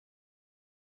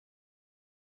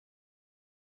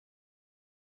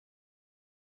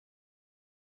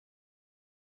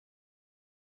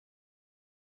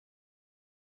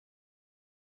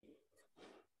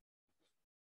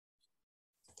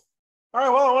All right,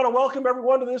 well, I want to welcome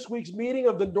everyone to this week's meeting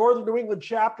of the Northern New England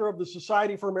chapter of the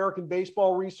Society for American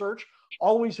Baseball Research,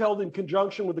 always held in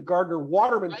conjunction with the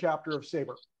Gardner-Waterman chapter of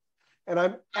SABR. And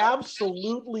I'm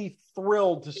absolutely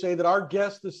thrilled to say that our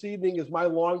guest this evening is my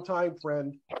longtime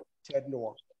friend, Ted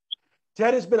Knorr.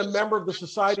 Ted has been a member of the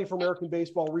Society for American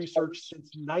Baseball Research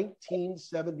since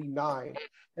 1979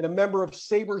 and a member of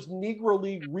SABR's Negro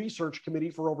League Research Committee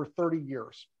for over 30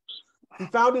 years. He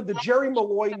founded the Jerry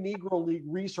Malloy Negro League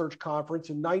Research Conference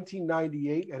in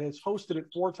 1998 and has hosted it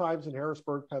 4 times in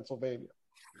Harrisburg, Pennsylvania.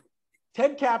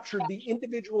 Ted captured the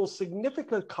individual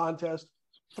significant contest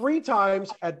 3 times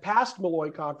at past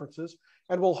Malloy conferences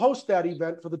and will host that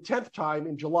event for the 10th time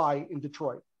in July in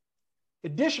Detroit.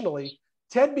 Additionally,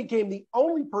 Ted became the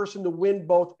only person to win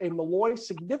both a Malloy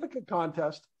significant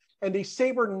contest and a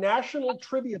SABR national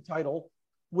trivia title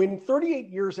when 38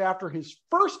 years after his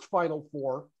first Final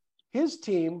Four, his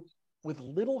team, with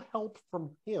little help from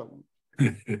him,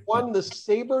 won the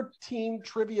SABR team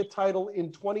trivia title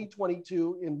in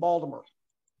 2022 in Baltimore.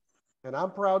 And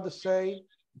I'm proud to say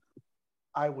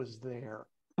I was there.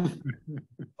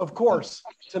 Of course,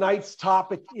 tonight's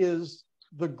topic is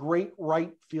the great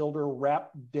right fielder, Rap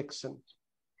Dixon.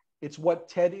 It's what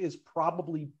Ted is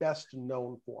probably best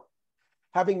known for.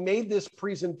 Having made this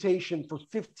presentation for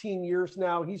 15 years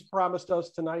now, he's promised us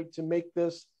tonight to make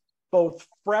this both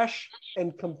fresh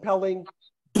and compelling,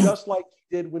 just like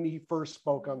he did when he first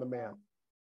spoke on the man.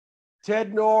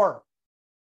 Ted Knorr,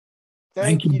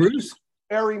 thank you, Bruce,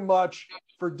 very much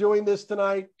for doing this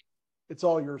tonight. It's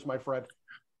all yours, my friend.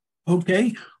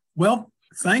 Okay. Well,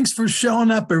 thanks for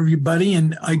showing up, everybody.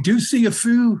 And I do see a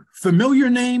few familiar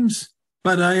names,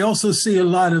 but I also see a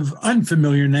lot of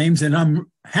unfamiliar names. And I'm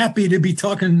happy to be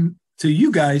talking to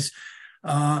you guys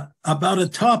about a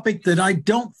topic that I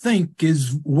don't think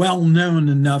is well known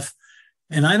enough.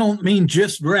 And I don't mean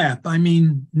just rap, I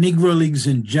mean Negro Leagues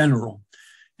in general.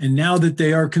 And now that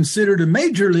they are considered a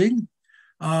major league,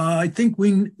 I think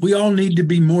we all need to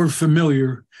be more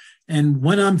familiar. And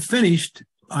when I'm finished,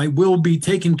 I will be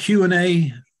taking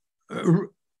Q&A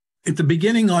at the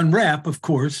beginning on rap, of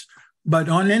course, but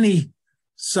on any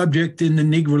subject in the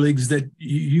Negro Leagues that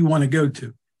you want to go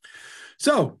to.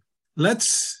 So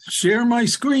let's share my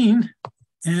screen,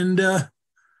 and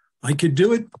I could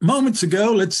do it moments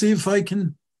ago. Let's see if I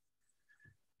can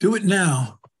do it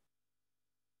now.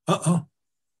 Uh-oh.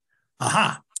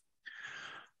 Aha.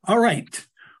 All right.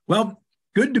 Well,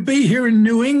 good to be here in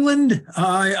New England.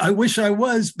 I wish I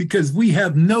was, because we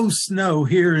have no snow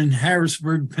here in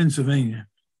Harrisburg, Pennsylvania.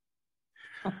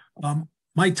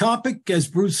 My topic, as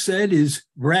Bruce said, is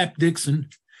Rap Dixon,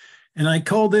 and I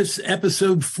call this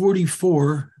episode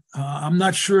 44. I'm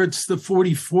not sure it's the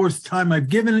 44th time I've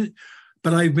given it,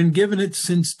 but I've been giving it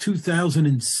since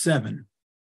 2007.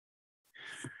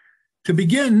 To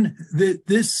begin,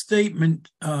 this statement,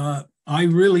 I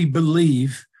really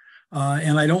believe,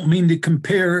 and I don't mean to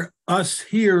compare us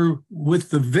here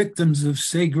with the victims of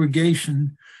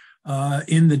segregation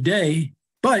in the day,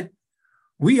 but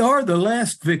we are the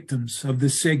last victims of the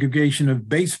segregation of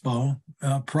baseball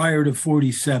prior to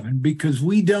 47, because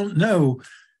we don't know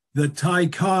the Ty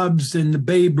Cobbs and the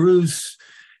Babe Ruths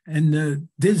and the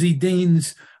Dizzy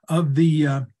Deans of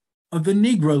the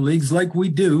Negro Leagues like we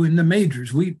do in the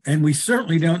majors. We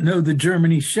certainly don't know the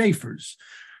Germany Schaefers.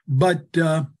 But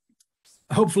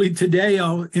hopefully today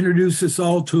I'll introduce us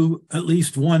all to at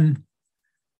least one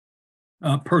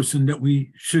person that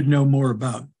we should know more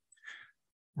about.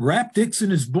 Rap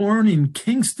Dixon is born in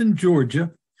Kingston,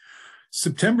 Georgia,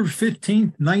 September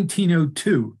 15th,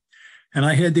 1902. And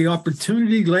I had the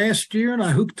opportunity last year, and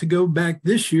I hope to go back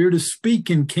this year to speak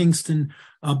in Kingston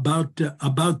about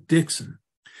Dixon.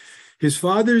 His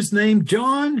father's named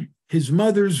John, his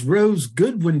mother's Rose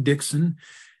Goodwin Dixon,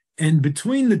 and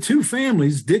between the two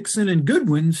families, Dixon and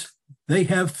Goodwin's, they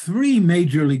have 3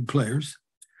 major league players.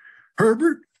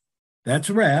 Herbert, that's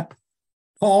Rap.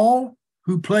 Paul,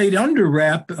 who played under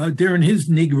Rap during his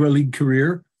Negro League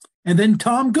career, and then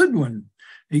Tom Goodwin,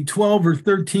 a 12 or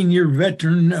 13-year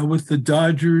veteran with the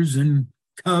Dodgers and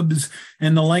Cubs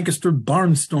and the Lancaster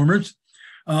Barnstormers.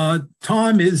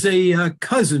 Tom is a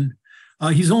cousin.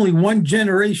 He's only 1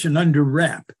 generation under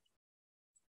Rap.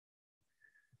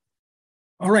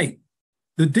 All right,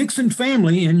 the Dixon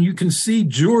family, and you can see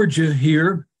Georgia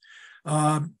here.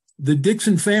 The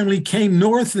Dixon family came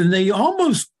north, and they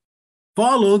almost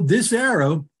followed this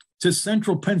arrow to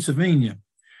central Pennsylvania.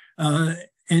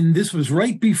 And this was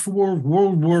right before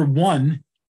World War I,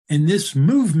 and this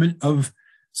movement of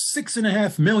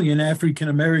 6.5 million African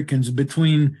Americans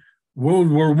between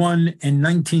World War I and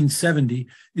 1970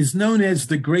 is known as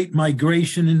the Great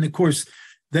Migration. And of course,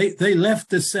 they left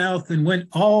the South and went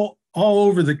all all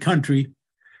over the country,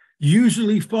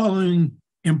 usually following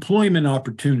employment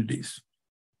opportunities.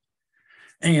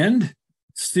 And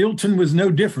Steelton was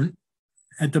no different.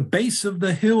 At the base of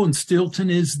the hill in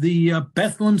Steelton is the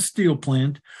Bethlehem Steel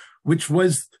Plant, which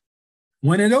was,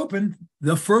 when it opened,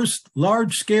 the first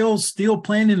large-scale steel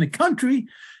plant in the country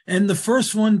and the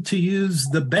first one to use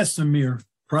the Bessemer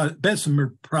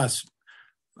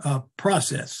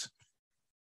process.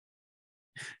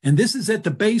 And this is at the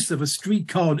base of a street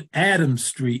called Adams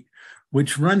Street,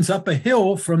 which runs up a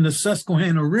hill from the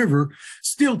Susquehanna River.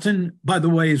 Steelton, by the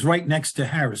way, is right next to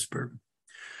Harrisburg.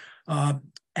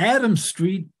 Adams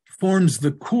Street forms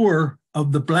the core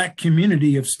of the Black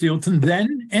community of Steelton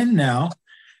then and now.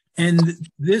 And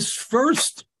this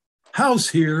first house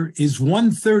here is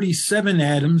 137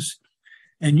 Adams,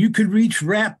 and you could reach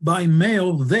Rap by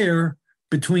mail there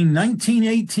between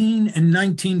 1918 and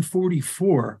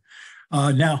 1944.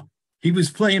 Now, he was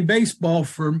playing baseball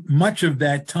for much of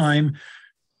that time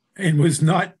and was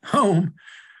not home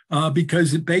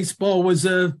because baseball was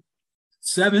a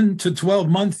 7 to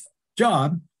 12-month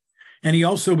job, and he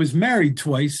also was married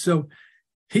twice. So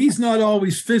he's not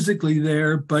always physically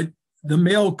there, but the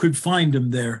mail could find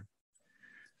him there.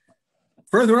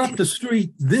 Further up the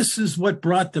street, this is what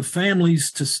brought the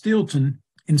families to Steelton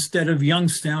instead of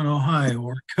Youngstown, Ohio,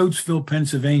 or Coatesville,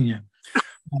 Pennsylvania.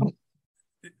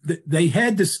 They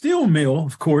had the steel mill,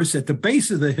 of course, at the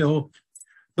base of the hill,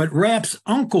 but Rap's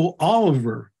uncle,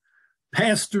 Oliver,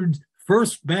 pastored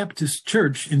First Baptist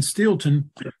Church in Steelton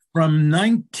from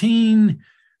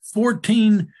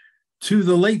 1914 to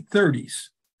the late 30s.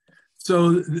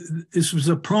 So this was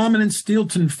a prominent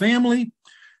Steelton family,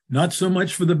 not so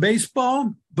much for the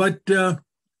baseball, but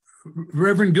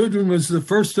Reverend Goodwin was the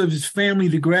first of his family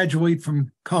to graduate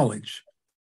from college.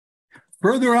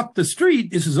 Further up the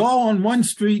street, this is all on one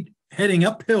street heading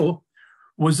uphill,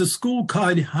 was a school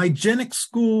called Hygienic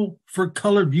School for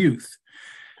Colored Youth.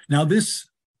 Now this,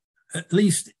 at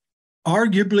least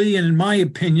arguably and in my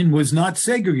opinion, was not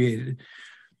segregated.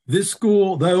 This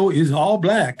school, though, is all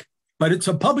Black, but it's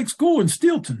a public school in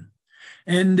Steelton.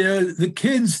 And the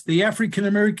kids, the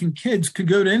African-American kids, could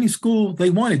go to any school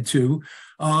they wanted to,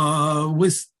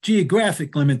 with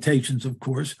geographic limitations, of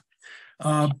course.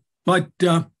 But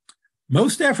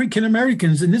most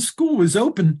African-Americans, and this school was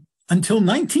open until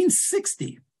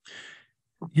 1960.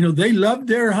 You know, they loved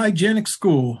their hygienic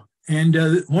school. And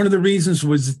one of the reasons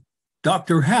was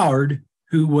Dr. Howard,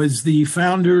 who was the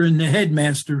founder and the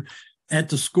headmaster at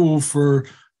the school for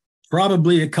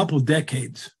probably a couple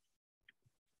decades.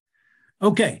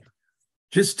 Okay,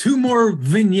 just two more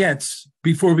vignettes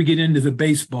before we get into the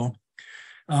baseball.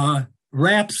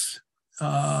 Raps,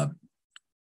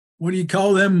 what do you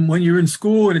call them when you're in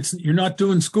school and you're not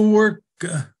doing schoolwork?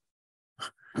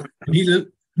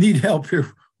 Need help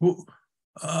here.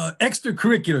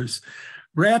 Extracurriculars.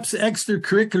 Rap's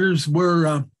extracurriculars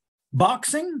were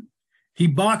boxing. He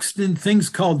boxed in things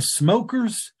called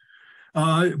smokers,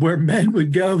 where men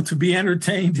would go to be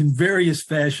entertained in various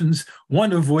fashions,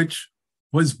 one of which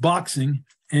was boxing,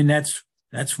 and that's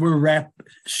where Rap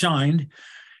shined.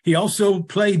 He also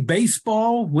played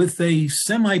baseball with a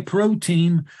semi-pro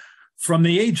team from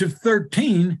the age of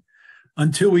 13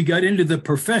 until we got into the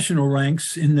professional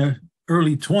ranks in the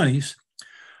early 20s.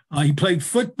 He played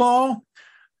football,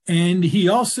 and he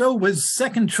also was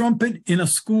second trumpet in a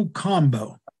school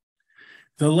combo.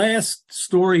 The last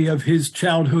story of his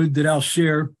childhood that I'll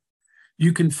share,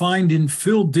 you can find in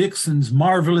Phil Dixon's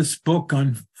marvelous book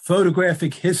on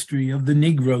photographic history of the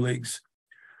Negro Leagues.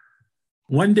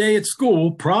 One day at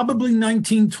school, probably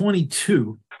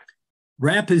 1922,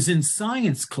 Rap is in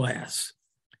science class,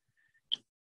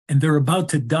 and they're about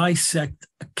to dissect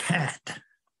a cat.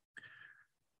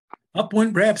 Up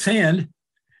went Rap's hand,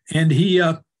 and he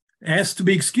asked to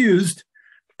be excused,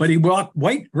 but he walked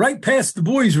right past the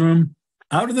boys' room,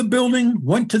 out of the building,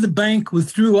 went to the bank,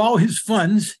 withdrew all his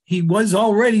funds. He was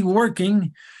already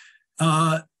working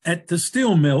at the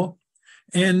steel mill,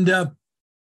 and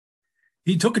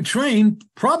he took a train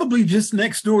probably just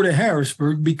next door to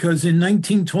Harrisburg, because in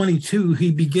 1922,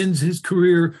 he begins his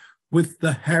career with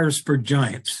the Harrisburg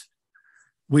Giants,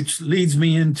 which leads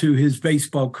me into his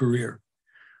baseball career.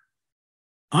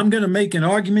 I'm going to make an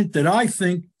argument that I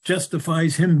think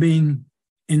justifies him being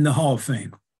in the Hall of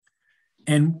Fame.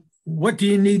 And what do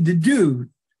you need to do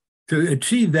to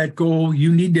achieve that goal?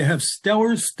 You need to have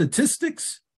stellar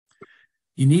statistics.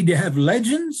 You need to have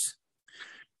legends,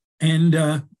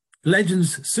 and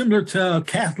legends similar to a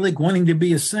Catholic wanting to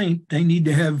be a saint. They need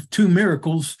to have two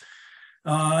miracles.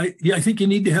 I think you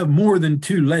need to have more than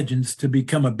two legends to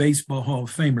become a baseball Hall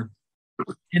of Famer.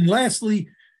 And lastly,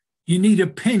 You need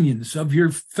opinions of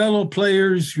your fellow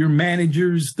players, your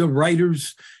managers, the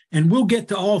writers, and we'll get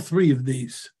to all three of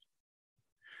these.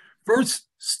 First,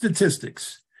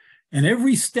 statistics. And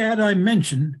every stat I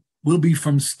mention will be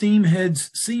from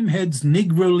Seamhead's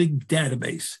Negro League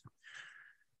database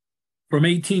from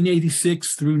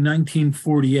 1886 through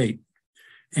 1948.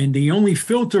 And the only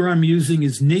filter I'm using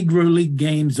is Negro League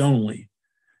games only.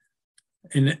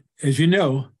 And as you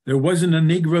know, there wasn't a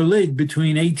Negro League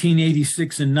between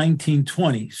 1886 and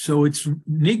 1920. So it's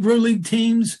Negro League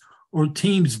teams or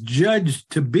teams judged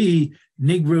to be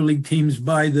Negro League teams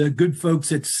by the good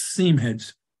folks at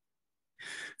Seamheads.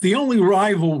 The only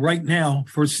rival right now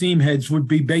for Seamheads would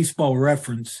be Baseball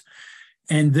Reference.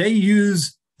 And they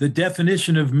use the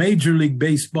definition of Major League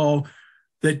Baseball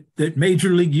that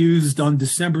Major League used on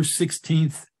December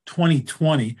 16th,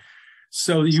 2020.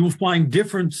 So you will find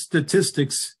different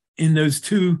statistics in those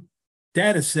two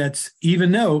data sets,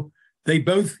 even though they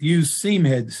both use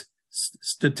Seamheads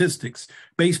statistics.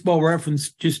 Baseball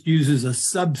Reference just uses a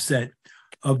subset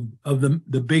of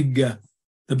the big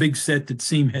set that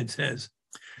Seamheads has.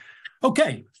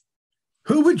 Okay,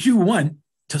 who would you want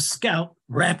to scout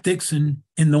Rap Dixon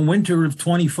in the winter of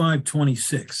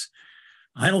 25-26?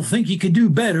 I don't think he could do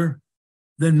better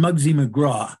than Muggsy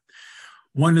McGraw,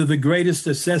 one of the greatest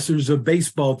assessors of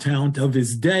baseball talent of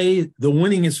his day, the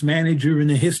winningest manager in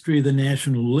the history of the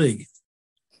National League.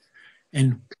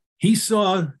 And he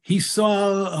saw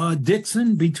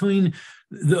Dixon between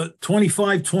the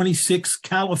 25-26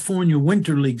 California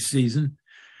Winter League season.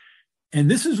 And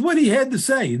this is what he had to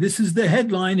say. This is the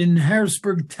headline in the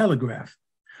Harrisburg Telegraph.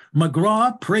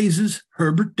 McGraw praises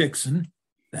Herbert Dixon,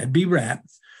 that'd be Rap,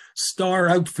 star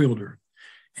outfielder.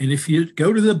 And if you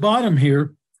go to the bottom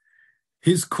here,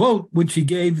 his quote, which he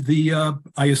gave the,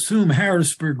 I assume,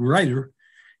 Harrisburg writer,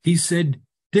 he said,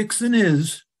 Dixon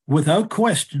is, without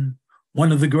question,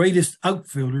 one of the greatest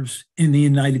outfielders in the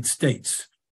United States.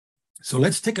 So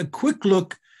let's take a quick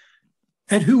look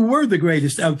at who were the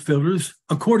greatest outfielders,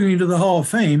 according to the Hall of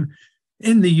Fame,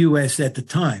 in the U.S. at the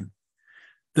time.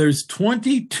 There's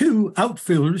 22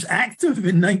 outfielders active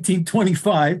in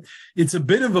 1925. It's a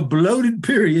bit of a bloated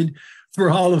period for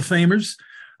Hall of Famers.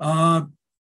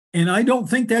 And I don't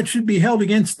think that should be held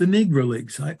against the Negro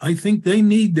Leagues. I think they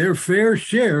need their fair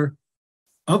share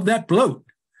of that bloat.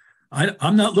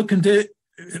 I'm not looking to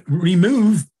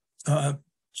remove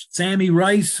Sammy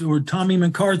Rice or Tommy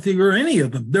McCarthy or any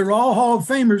of them. They're all Hall of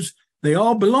Famers. They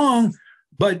all belong,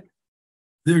 but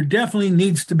there definitely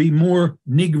needs to be more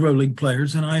Negro League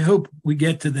players, and I hope we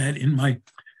get to that in my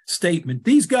statement.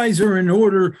 These guys are in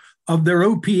order of their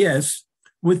OPS,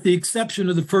 with the exception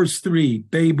of the first three,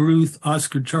 Babe Ruth,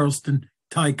 Oscar Charleston,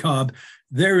 Ty Cobb.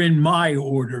 They're in my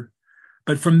order.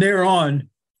 But from there on,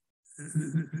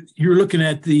 you're looking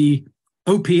at the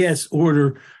OPS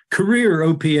order, career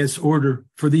OPS order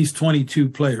for these 22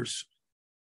 players.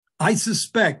 I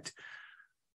suspect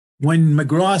when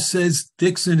McGraw says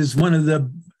Dixon is one of the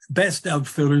best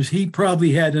outfielders, he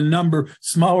probably had a number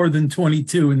smaller than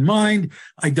 22 in mind.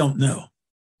 I don't know.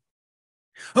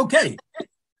 Okay,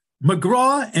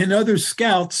 McGraw and other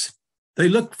scouts, they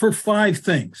look for 5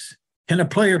 things. Can a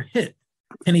player hit?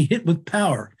 Can he hit with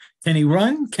power? Can he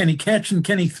run? Can he catch? And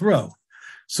can he throw?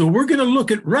 So we're going to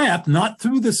look at Rap, not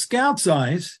through the scout's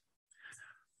eyes,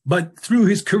 but through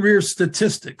his career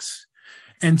statistics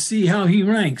and see how he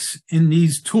ranks in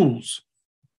these tools.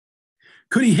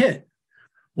 Could he hit?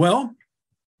 Well,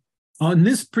 on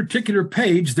this particular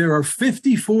page, there are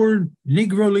 54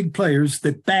 Negro League players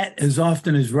that bat as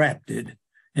often as Rap did,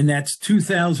 and that's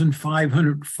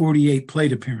 2,548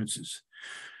 plate appearances.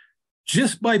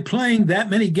 Just by playing that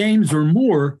many games or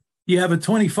more, you have a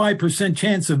 25%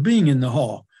 chance of being in the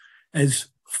Hall, as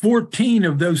 14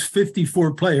 of those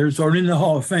 54 players are in the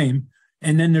Hall of Fame,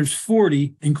 and then there's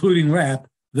 40, including Rap,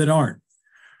 that aren't.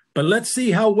 But let's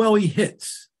see how well he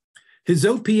hits. His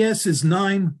OPS is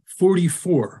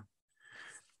 944.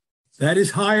 That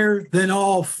is higher than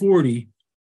all 40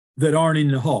 that aren't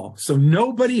in the Hall. So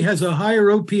nobody has a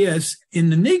higher OPS in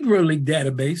the Negro League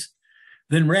database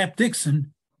than Rap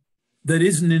Dixon that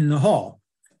isn't in the Hall.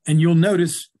 And you'll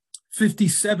notice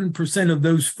 57% of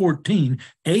those 14,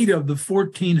 8 of the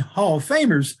 14 Hall of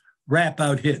Famers, Rap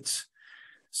out hits.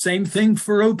 Same thing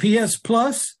for OPS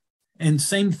plus, and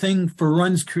same thing for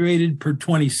runs created per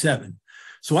 27.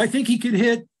 So I think he could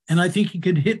hit, and I think he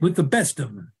could hit with the best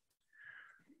of them.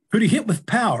 Could he hit with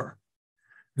power?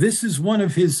 This is one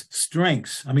of his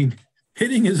strengths. I mean,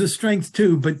 hitting is a strength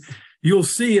too, but you'll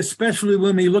see, especially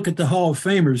when we look at the Hall of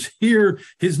Famers, here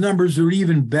his numbers are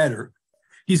even better.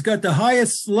 He's got the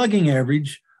highest slugging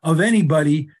average of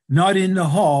anybody not in the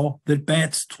Hall that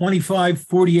bats 25,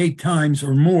 48 times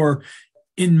or more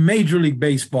in Major League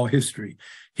Baseball history.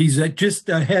 He's just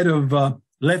ahead of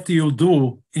Lefty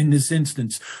O'Doul in this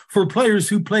instance for players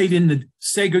who played in the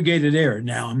segregated era.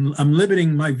 Now, I'm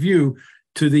limiting my view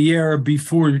to the era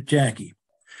before Jackie.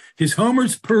 His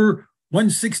homers per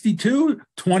 162,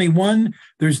 21.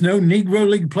 There's no Negro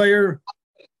League player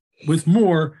with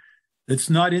more that's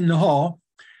not in the Hall.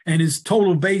 And his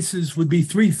total bases would be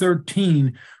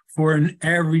 313 for an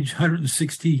average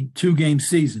 162-game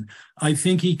season. I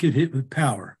think he could hit with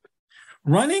power.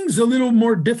 Running's a little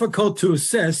more difficult to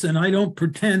assess, and I don't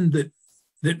pretend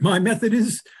that my method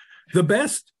is the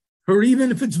best, or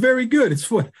even if it's very good.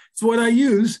 It's what I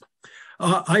use.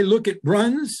 I look at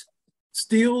runs,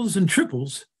 steals, and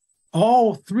triples,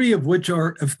 all three of which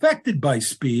are affected by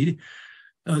speed,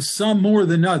 some more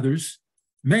than others.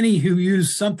 Many who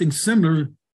use something similar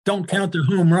don't count their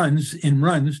home runs in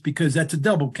runs because that's a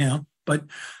double count, but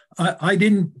I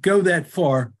didn't go that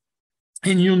far.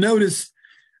 And you'll notice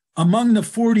among the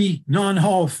 40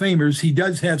 non-Hall of Famers, he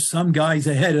does have some guys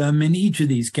ahead of him in each of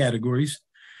these categories.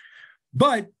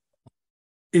 But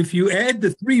if you add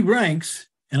the three ranks,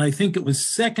 and I think it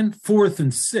was second, fourth,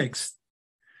 and sixth,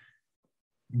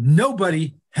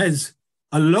 nobody has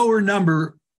a lower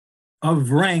number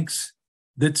of ranks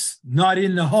that's not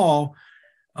in the Hall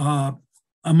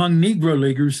among Negro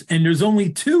Leaguers. And there's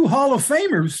only two Hall of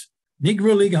Famers,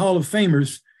 Negro League Hall of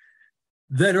Famers,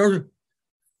 that are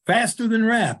faster than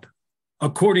Rap,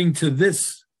 according to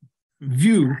this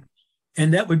view,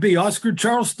 and that would be Oscar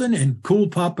Charleston and Cool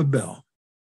Papa Bell.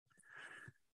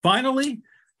 Finally,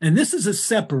 and this is a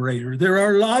separator, there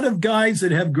are a lot of guys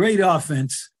that have great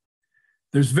offense.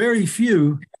 There's very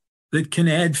few that can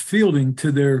add fielding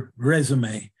to their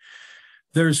resume.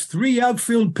 There's three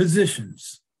outfield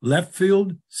positions, left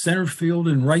field, center field,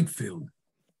 and right field.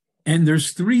 And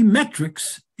there's three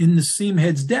metrics in the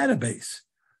Seamheads database: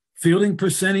 fielding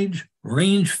percentage,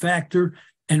 range factor,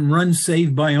 and run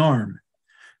saved by arm.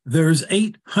 There's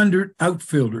 800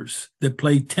 outfielders that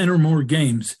play 10 or more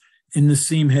games in the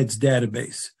Seamheads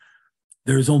database.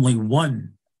 There's only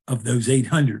one of those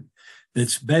 800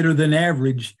 that's better than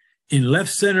average in left,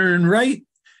 center, and right,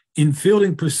 in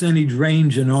fielding percentage,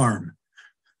 range, and arm.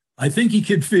 I think he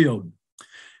could field.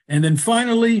 And then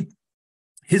finally,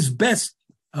 his best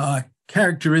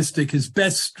characteristic, his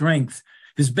best strength,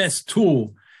 his best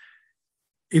tool,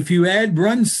 if you add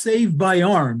runs saved by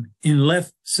arm in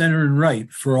left, center, and right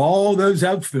for all those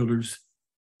outfielders,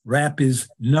 Rap is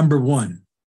number one.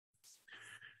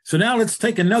 So now let's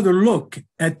take another look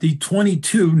at the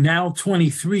 22, now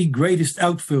 23 greatest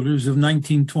outfielders of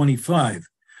 1925.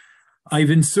 I've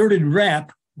inserted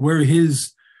Rap where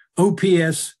his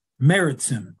OPS merits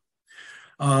him.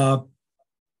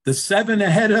 The seven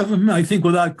ahead of him, I think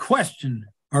without question,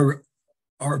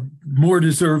 are more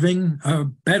deserving,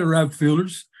 better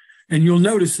outfielders. And you'll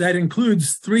notice that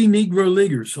includes three Negro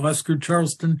Leaguers, Oscar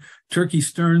Charleston, Turkey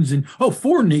Stearns, and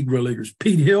four Negro Leaguers,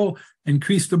 Pete Hill and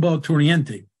Cristobal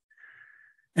Torriente.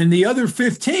 And the other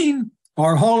 15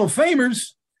 are Hall of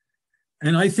Famers,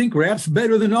 and I think Rap's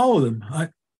better than all of them.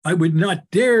 I would not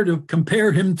dare to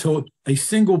compare him to a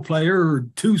single player or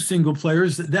two single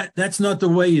players. That's not the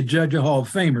way you judge a Hall of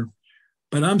Famer.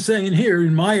 But I'm saying here,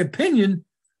 in my opinion,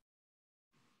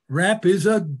 Rap is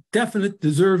a definite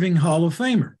deserving Hall of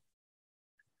Famer.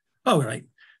 All right,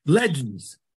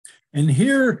 legends. And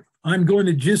here I'm going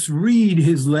to just read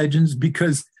his legends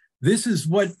because this is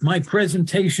what my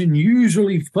presentation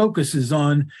usually focuses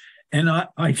on. And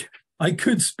I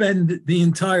could spend the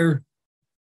entire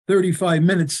 35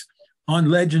 minutes on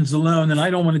legends alone, and I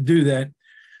don't want to do that.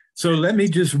 So let me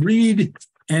just read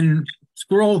and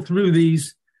scroll through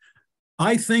these.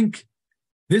 I think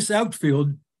this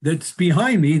outfield that's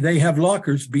behind me, they have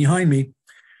lockers behind me.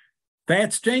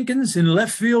 Fats Jenkins in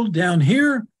left field down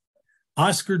here,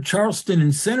 Oscar Charleston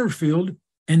in center field,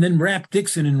 and then Rap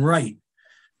Dixon in right.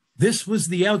 This was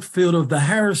the outfield of the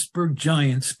Harrisburg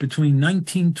Giants between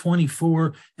 1924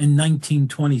 and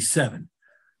 1927.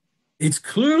 It's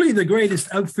clearly the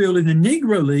greatest outfield in the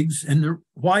Negro Leagues, and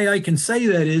why I can say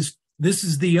that is this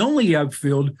is the only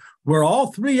outfield where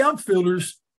all three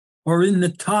outfielders are in the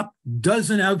top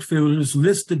dozen outfielders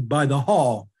listed by the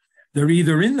Hall. They're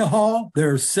either in the Hall,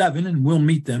 there are 7, and we'll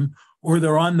meet them, or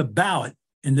they're on the ballot,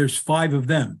 and there's 5 of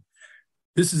them.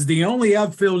 This is the only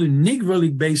outfield in Negro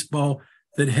League Baseball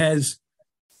that has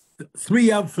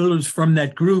 3 outfielders from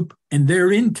that group, and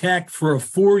they're intact for a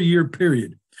 4-year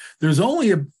period. There's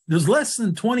less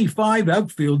than 25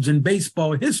 outfields in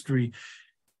baseball history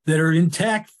that are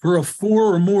intact for a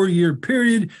 4 or more year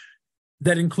period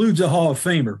that includes a Hall of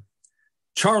Famer.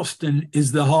 Charleston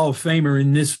is the Hall of Famer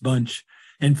in this bunch,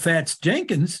 and Fats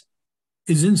Jenkins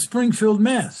is in Springfield,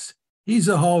 Mass. He's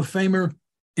a Hall of Famer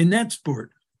in that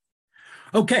sport.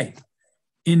 Okay,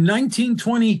 in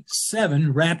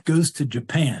 1927, Rap goes to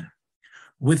Japan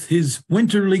with his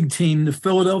Winter League team, the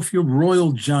Philadelphia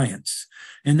Royal Giants,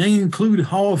 and they include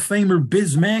Hall of Famer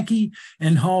Biz Mackey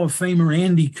and Hall of Famer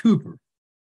Andy Cooper.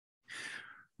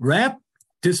 Rap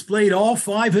displayed all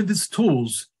 5 of his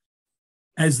tools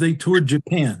as they toured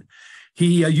Japan.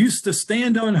 He used to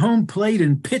stand on home plate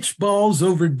and pitch balls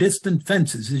over distant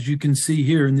fences, as you can see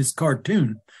here in this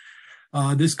cartoon.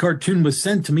 This cartoon was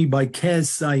sent to me by Kaz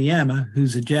Sayama,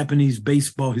 who's a Japanese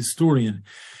baseball historian.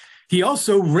 He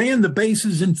also ran the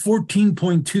bases in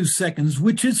 14.2 seconds,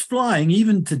 which is flying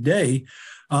even today.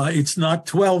 It's not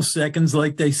 12 seconds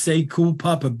like they say Cool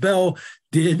Papa Bell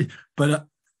did, but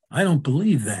I don't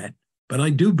believe that. But I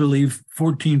do believe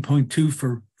 14.2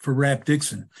 for Rap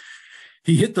Dixon.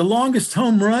 He hit the longest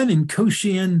home run in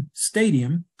Koshien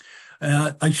Stadium.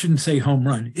 I shouldn't say home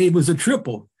run. It was a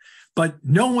triple, but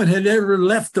no one had ever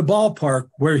left the ballpark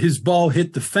where his ball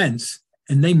hit the fence,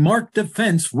 and they marked the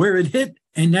fence where it hit,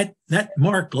 and that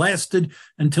mark lasted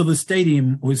until the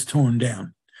stadium was torn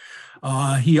down.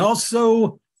 He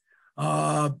also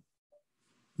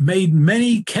made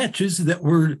many catches that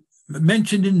were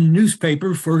mentioned in the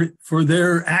newspaper for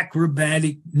their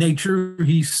acrobatic nature.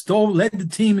 He led the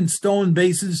team in stolen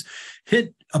bases,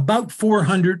 hit about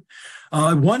 400,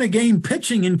 won a game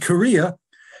pitching in Korea,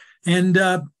 and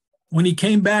when he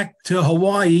came back to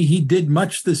Hawaii, he did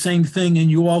much the same thing,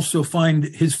 and you also find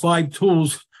his 5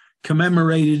 tools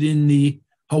commemorated in the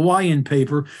Hawaiian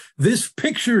paper. This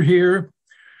picture here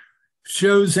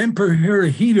shows Emperor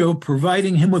Hirohito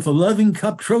providing him with a Loving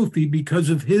Cup trophy because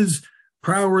of his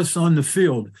prowess on the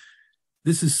field.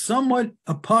 This is somewhat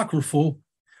apocryphal.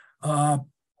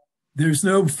 There's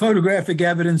no photographic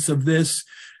evidence of this.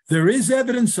 There is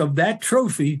evidence of that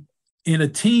trophy in a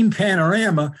team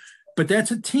panorama, but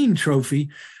that's a team trophy.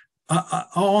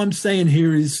 All I'm saying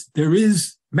here is there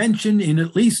is mention in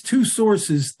at least 2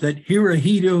 sources that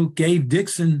Hirohito gave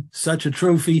Dixon such a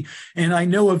trophy, and I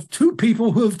know of 2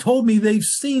 people who have told me they've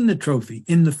seen the trophy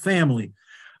in the family.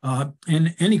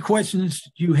 And any questions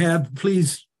you have,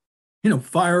 please,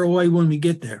 fire away when we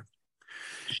get there.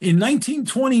 In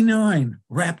 1929,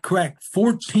 Rap cracked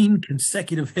 14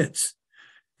 consecutive hits,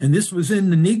 and this was in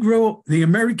the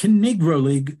American Negro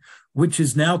League, which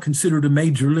is now considered a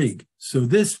major league. So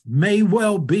this may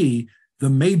well be the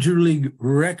major league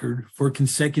record for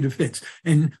consecutive hits.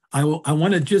 And I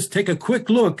want to just take a quick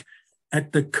look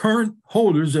at the current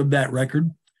holders of that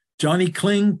record: Johnny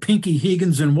Kling, Pinky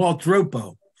Higgins, and Walt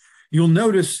Dropo. You'll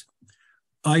notice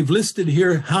I've listed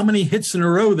here how many hits in a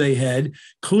row they had.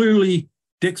 Clearly,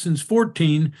 Dixon's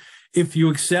 14, if you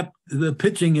accept the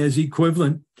pitching as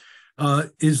equivalent,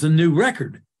 is the new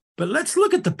record. But let's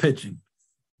look at the pitching.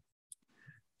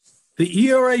 The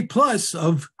ERA plus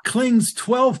of Kling's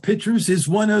 12 pitchers is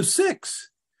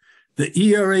 106. The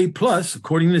ERA plus,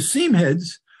 according to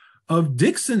Seamheads, of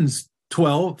Dixon's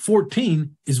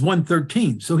 14 is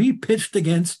 113. So he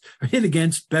hit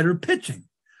against better pitching.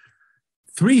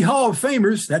 3 Hall of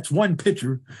Famers, that's 1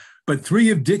 pitcher, but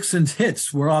 3 of Dixon's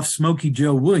hits were off Smokey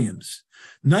Joe Williams.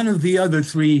 None of the other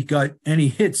 3 got any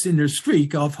hits in their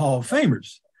streak off Hall of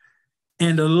Famers.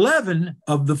 And 11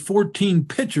 of the 14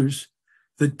 pitchers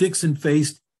that Dixon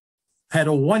faced had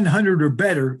a 100 or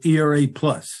better ERA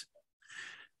plus.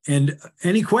 And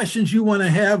any questions you want to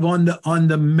have on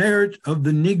the merit of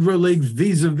the Negro Leagues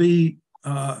vis-a-vis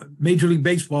Major League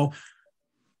Baseball,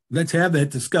 let's have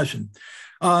that discussion.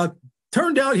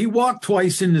 Turned out he walked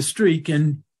twice in the streak,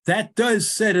 and that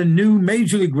does set a new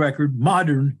Major League record,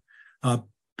 modern.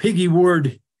 Piggy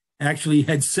Ward actually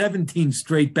had 17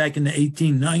 straight back in the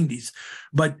 1890s,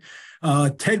 but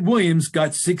Ted Williams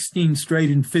got 16 straight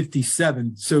in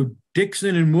 57. So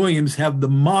Dixon and Williams have the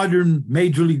modern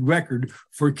Major League record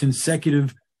for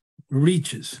consecutive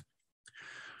reaches.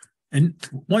 And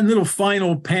one little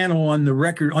final panel on the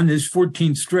record on this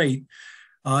 14 straight,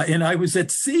 and I was at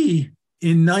sea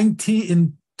in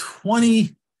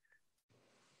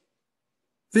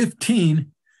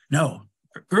 2015,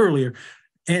 earlier.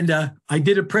 And I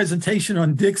did a presentation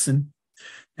on Dixon,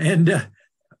 and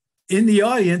in the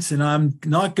audience, and I'm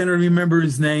not going to remember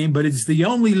his name, but it's the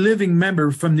only living member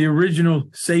from the original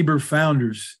SABR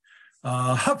founders,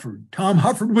 Hufford. Tom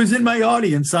Hufford was in my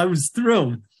audience. I was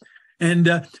thrilled.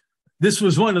 And this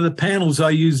was one of the panels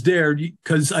I used there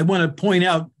because I want to point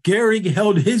out Gehrig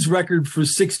held his record for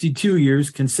 62 years,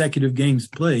 consecutive games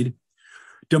played.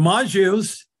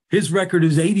 DiMaggio's, his record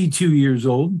is 82 years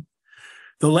old.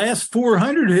 The last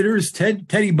 400 hitter is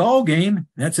Teddy Ballgame.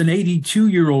 That's an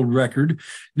 82-year-old record.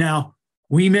 Now,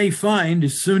 we may find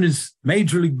as soon as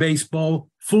Major League Baseball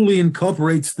fully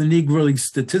incorporates the Negro League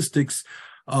statistics,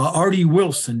 Artie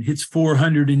Wilson hits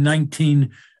 400 in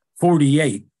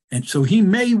 1948. And so he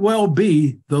may well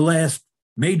be the last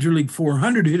Major League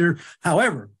 400 hitter.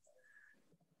 However,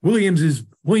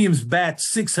 Williams bats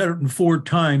 604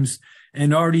 times,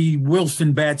 and Artie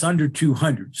Wilson bats under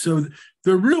 200. So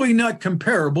they're really not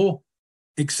comparable,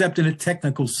 except in a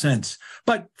technical sense.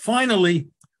 But finally,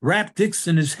 Rap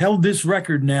Dixon has held this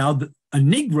record now, a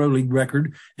Negro League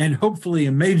record, and hopefully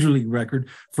a Major League record,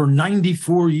 for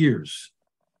 94 years.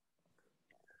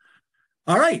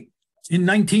 All right, in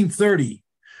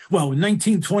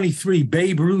 1923,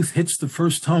 Babe Ruth hits the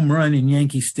first home run in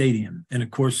Yankee Stadium. And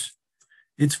of course,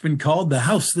 it's been called the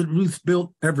house that Ruth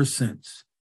built ever since.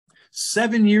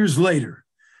 7 years later,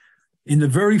 in the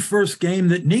very first game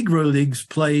that Negro Leagues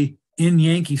play in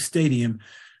Yankee Stadium,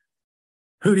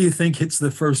 who do you think hits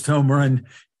the first home run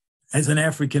as an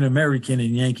African-American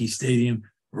in Yankee Stadium?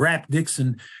 Rap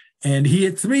Dixon. And he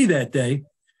hit 3 that day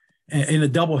in a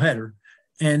doubleheader.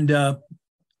 And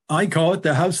I call it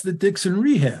the house that Dixon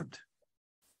rehabbed.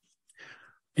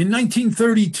 In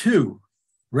 1932,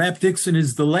 Rap Dixon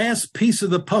is the last piece of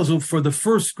the puzzle for the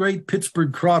first great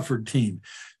Pittsburgh Crawford team.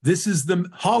 This is the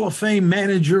Hall of Fame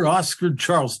manager, Oscar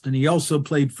Charleston. He also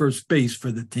played first base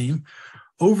for the team.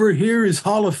 Over here is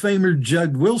Hall of Famer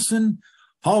Judd Wilson,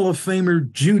 Hall of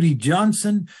Famer Judy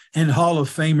Johnson, and Hall of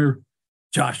Famer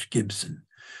Josh Gibson.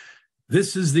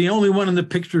 This is the only one in the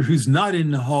picture who's not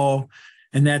in the Hall,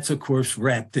 and that's, of course,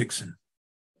 Rap Dixon.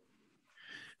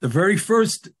 The very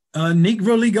first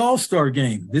Negro League All-Star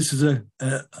game. This is a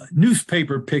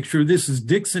newspaper picture. This is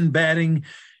Dixon batting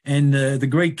and the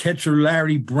great catcher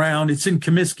Larry Brown. It's in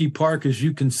Comiskey Park, as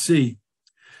you can see.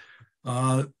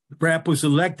 Rap was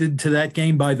elected to that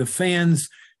game by the fans,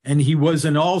 and he was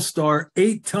an All-Star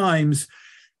 8 times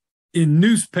in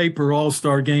newspaper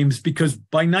All-Star games, because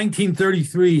by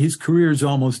 1933, his career is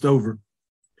almost over.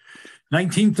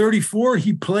 1934,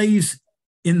 he plays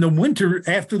in the winter,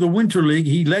 after the Winter League.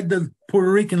 He led the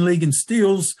Puerto Rican League in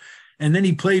steals, and then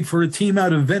he played for a team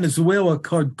out of Venezuela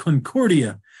called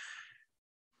Concordia.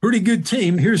 Pretty good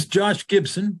team. Here's Josh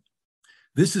Gibson.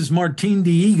 This is Martin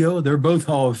Diego. They're both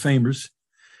Hall of Famers.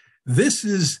 This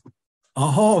is a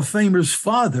Hall of Famer's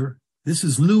father. This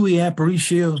is Louis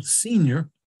Aparicio Sr.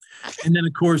 And then,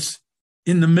 of course,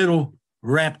 in the middle,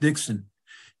 Rap Dixon.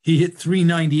 He hit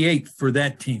 398 for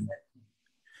that team.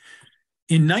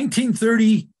 In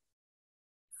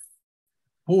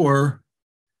 1934,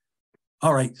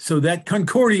 all right, so that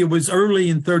Concordia was early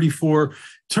in 34.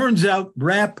 Turns out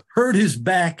Rap hurt his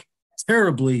back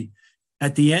terribly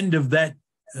at the end of that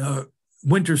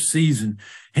winter season,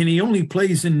 and he only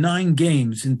plays in 9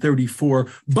 games in 34,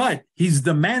 but he's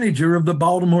the manager of the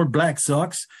Baltimore Black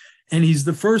Sox, and he's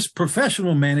the first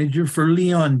professional manager for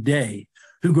Leon Day,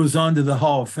 who goes on to the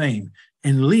Hall of Fame.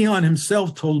 And Leon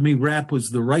himself told me Rap was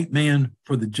the right man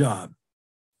for the job.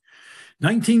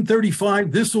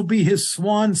 1935, this will be his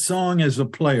swan song as a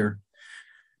player.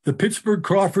 The Pittsburgh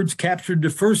Crawfords captured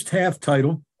the first half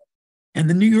title, and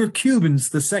the New York Cubans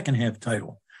the second half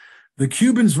title. The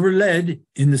Cubans were led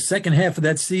in the second half of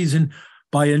that season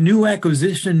by a new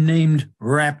acquisition named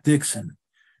Rap Dixon.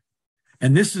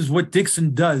 And this is what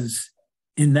Dixon does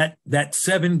in that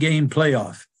 7-game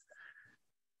playoff.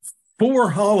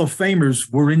 4 Hall of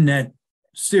Famers were in that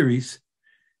series,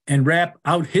 and Rap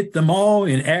out-hit them all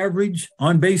in average,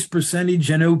 on-base percentage,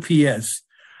 and OPS.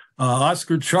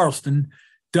 Oscar Charleston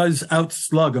does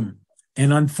outslug him.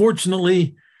 And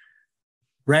unfortunately,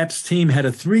 Rap's team had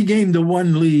a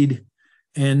 3-1 lead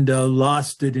and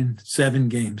lost it in 7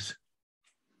 games.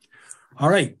 All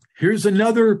right, here's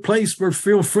another place where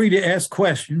feel free to ask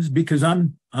questions, because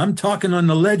I'm talking on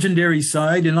the legendary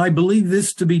side, and I believe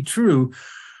this to be true.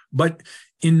 But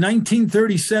in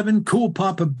 1937, Cool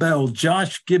Papa Bell,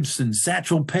 Josh Gibson,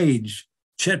 Satchel Paige,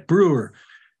 Chet Brewer,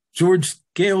 George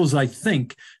Gales, I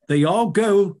think, they all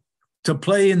go to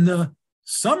play in the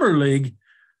Summer League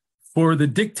for the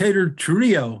Dictator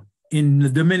Trio in the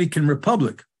Dominican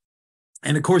Republic.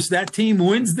 And, of course, that team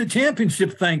wins the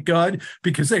championship, thank God,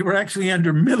 because they were actually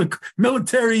under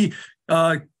military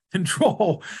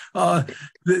control.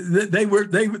 They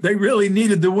really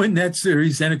needed to win that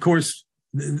series. And, of course,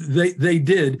 they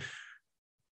did.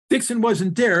 Dixon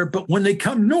wasn't there, but when they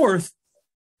come north,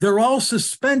 they're all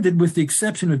suspended, with the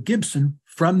exception of Gibson,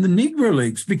 from the Negro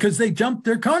Leagues because they jumped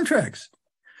their contracts.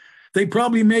 They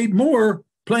probably made more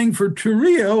playing for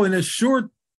Trujillo in a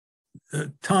short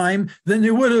time than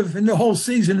they would have in the whole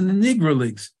season in the Negro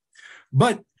Leagues.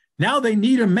 But now they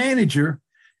need a manager,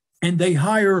 and they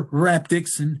hire Rap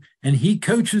Dixon, and he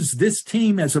coaches this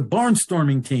team as a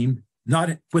barnstorming team,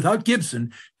 not without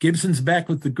Gibson. Gibson's back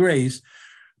with the Grays,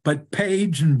 but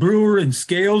Page and Brewer and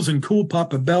Scales and Cool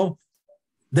Papa Bell,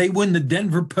 they win the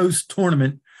Denver Post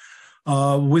tournament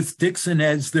with Dixon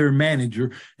as their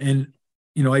manager. And,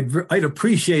 you know, I'd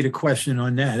appreciate a question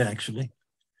on that, actually.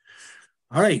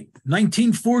 All right,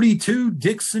 1942,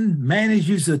 Dixon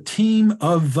manages a team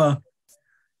of an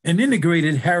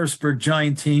integrated Harrisburg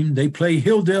Giant team. They play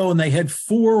Hilldale, and they had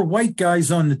 4 white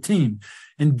guys on the team.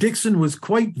 And Dixon was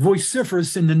quite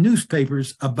vociferous in the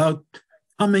newspapers about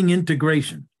coming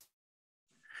integration.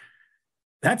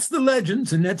 That's the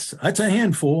legends, and that's a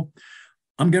handful.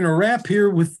 I'm going to wrap here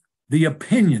with the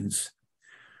opinions.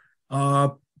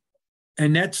 And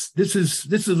this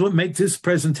is what makes this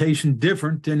presentation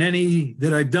different than any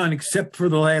that I've done, except for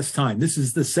the last time. This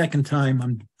is the second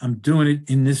time I'm doing it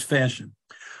in this fashion.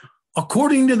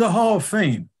 According to the Hall of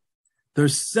Fame,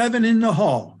 there's 7 in the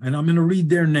Hall, and I'm going to read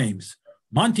their names.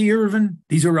 Monty Irvin,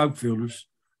 these are outfielders.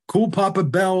 Cool Papa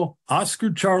Bell,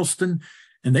 Oscar Charleston,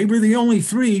 and they were the only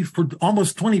 3 for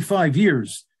almost 25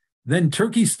 years. Then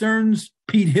Turkey Stearns,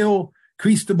 Pete Hill,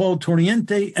 Cristobal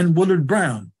Torriente, and Willard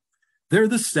Brown. They're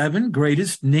the 7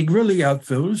 greatest Negro League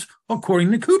outfielders,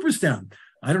 according to Cooperstown.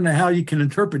 I don't know how you can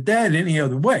interpret that any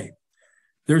other way.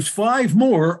 There's 5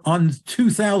 more on the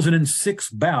 2006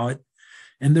 ballot,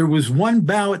 and there was 1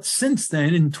 ballot since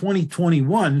then in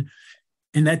 2021,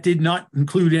 and that did not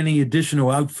include any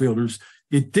additional outfielders.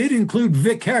 It did include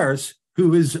Vic Harris,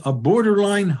 who is a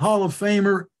borderline Hall of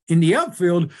Famer in the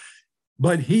outfield,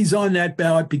 but he's on that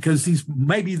ballot because he's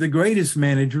maybe the greatest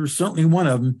manager, certainly one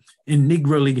of them, in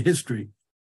Negro League history.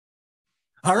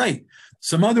 All right,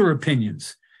 some other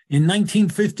opinions. In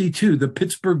 1952, the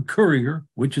Pittsburgh Courier,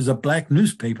 which is a black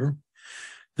newspaper,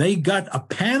 they got a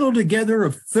panel together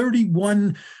of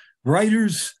 31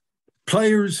 writers,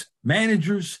 players,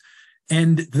 managers,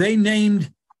 and they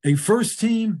named a first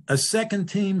team, a second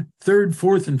team, third,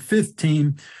 fourth, and fifth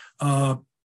team of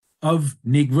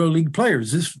Negro League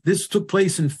players. This took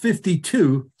place in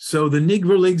 52, so the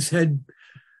Negro Leagues had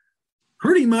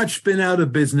pretty much been out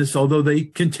of business, although they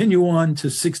continue on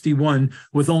to 61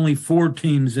 with only 4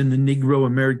 teams in the Negro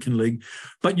American League.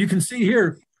 But you can see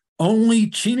here, only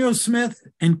Chino Smith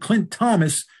and Clint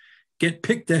Thomas get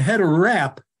picked ahead of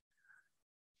Rap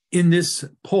in this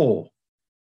poll.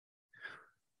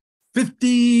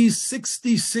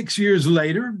 66 years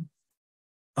later,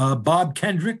 Bob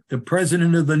Kendrick, the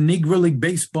president of the Negro League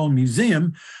Baseball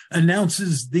Museum,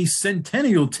 announces the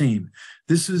Centennial team.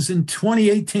 This is in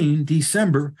 2018,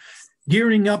 December,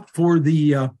 gearing up for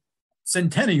the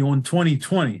Centennial in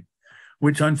 2020,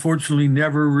 which unfortunately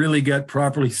never really got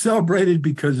properly celebrated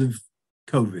because of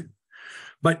COVID.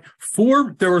 But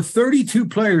there are 32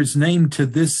 players named to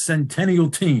this Centennial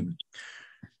team.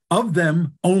 Of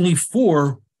them, only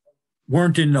 4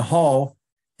 weren't in the Hall,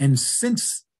 and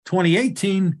since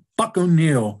 2018, Buck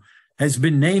O'Neill has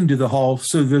been named to the Hall.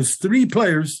 So there's 3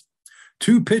 players,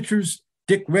 2 pitchers,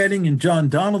 Dick Redding and John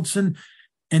Donaldson,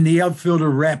 and the outfielder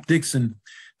Rap Dixon.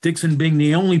 Dixon being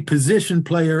the only position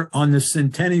player on the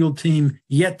Centennial team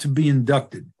yet to be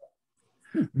inducted.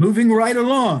 Moving right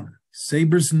along,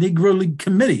 SABR's Negro League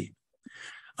Committee.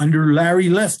 Under Larry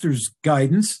Lester's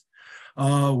guidance,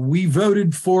 we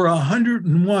voted for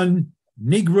 101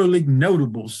 Negro League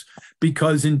notables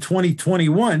because in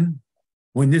 2021,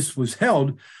 when this was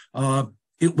held,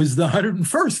 it was the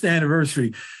 101st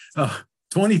anniversary.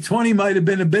 2020 might have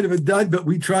been a bit of a dud, but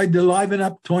we tried to liven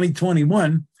up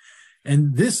 2021.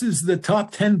 And this is the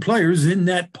top 10 players in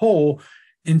that poll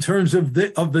in terms of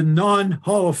the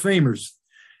non-Hall of Famers.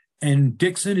 And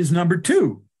Dixon is number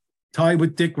 2, tied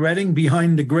with Dick Redding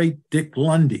behind the great Dick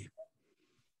Lundy.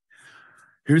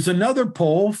 Here's another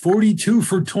poll, 42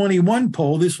 for 21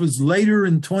 poll. This was later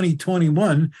in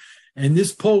 2021. And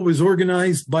this poll was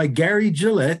organized by Gary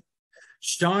Gillette,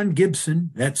 Sean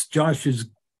Gibson, that's Josh's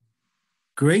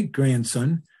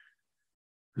great-grandson.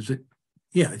 Is it?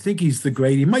 Yeah, I think he's the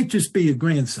great. He might just be a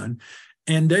grandson.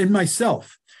 And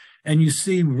myself. And you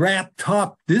see Rap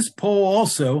topped this poll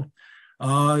also.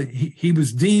 He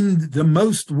was deemed the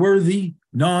most worthy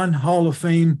non-Hall of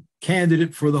Fame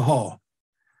candidate for the Hall.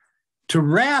 To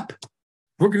Rap,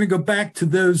 we're going to go back to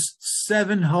those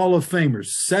 7 Hall of Famers,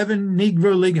 7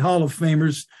 Negro League Hall of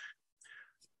Famers.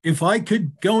 If I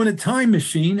could go in a time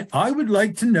machine, I would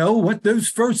like to know what those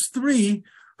first 3,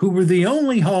 who were the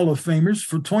only Hall of Famers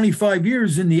for 25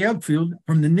 years in the outfield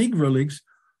from the Negro Leagues,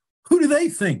 who do they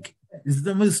think is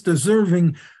the most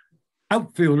deserving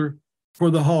outfielder for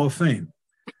the Hall of Fame?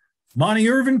 Monty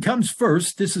Irvin comes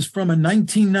first. This is from a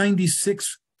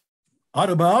 1996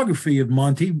 autobiography of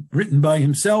Monty, written by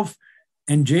himself.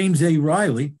 and James A.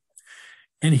 Riley.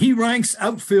 And he ranks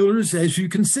outfielders, as you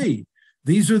can see.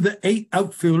 These are the 8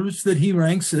 outfielders that he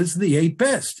ranks as the 8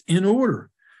 best in order.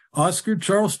 Oscar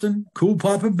Charleston, Cool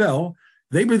Papa Bell,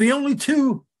 they were the only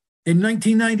 2 in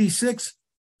 1996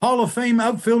 Hall of Fame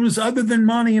outfielders other than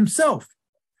Monty himself.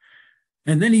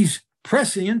 And then he's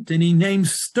prescient, and he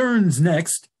names Stearns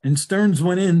next, and Stearns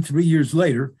went in 3 years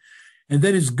later. And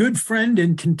then his good friend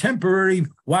and contemporary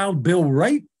Wild Bill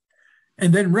Wright,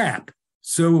 and then Rap.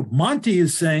 So Monty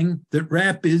is saying that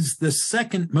Rap is the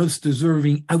second most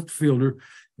deserving outfielder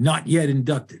not yet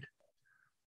inducted.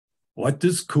 What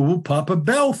does Cool Papa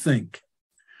Bell think?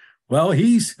 Well,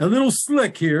 he's a little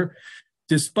slick here.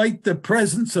 Despite the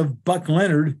presence of Buck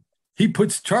Leonard, he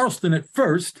puts Charleston at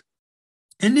first,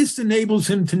 and this enables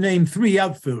him to name 3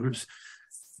 outfielders.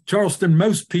 Charleston,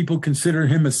 most people consider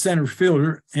him a center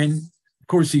fielder, and of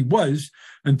course he was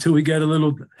until he got a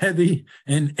little heavy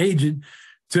and aged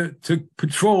to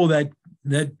patrol that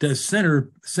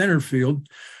center field.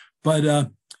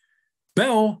 But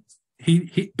Bell,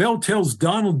 Bell tells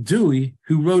Donald Dewey,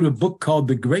 who wrote a book called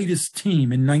The Greatest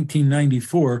Team in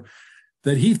 1994,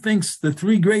 that he thinks the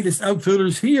 3 greatest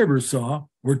outfielders he ever saw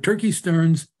were Turkey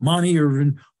Stearns, Monty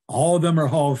Irvin. All of them are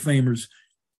Hall of Famers,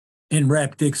 and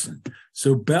Rap Dixon.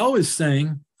 So Bell is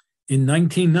saying in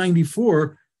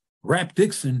 1994, Rap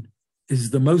Dixon is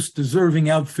the most deserving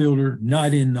outfielder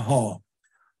not in the Hall.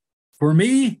 For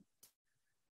me,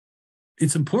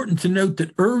 it's important to note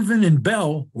that Irvin and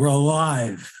Bell were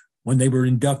alive when they were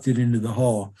inducted into the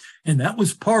Hall, and that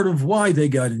was part of why they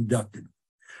got inducted.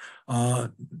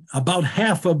 About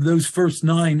half of those first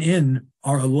 9 in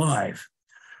are alive.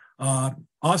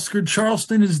 Oscar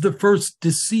Charleston is the first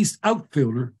deceased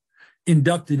outfielder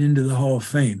inducted into the Hall of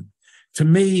Fame. To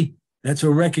me, that's a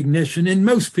recognition, and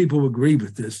most people agree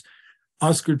with this.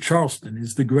 Oscar Charleston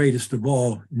is the greatest of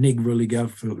all Negro League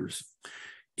outfielders.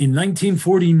 In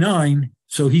 1949,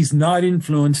 so he's not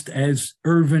influenced, as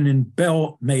Irvin and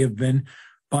Bell may have been,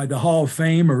 by the Hall of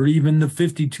Fame or even the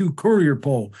 52 Courier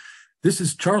poll. This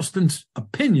is Charleston's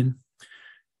opinion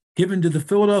given to the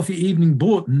Philadelphia Evening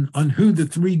Bulletin on who the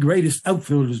 3 greatest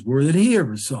outfielders were that he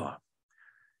ever saw.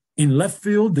 In left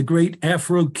field, the great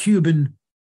Afro-Cuban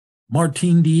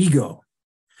Martin Diego.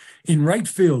 In right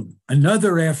field,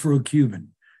 another Afro-Cuban,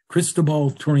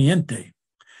 Cristobal Torriente.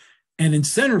 And in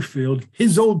center field,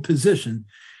 his old position,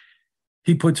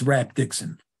 he puts Rap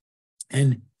Dixon.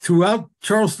 And throughout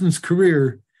Charleston's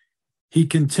career, he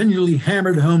continually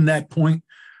hammered home that point.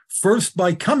 First,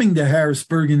 by coming to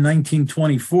Harrisburg in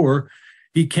 1924,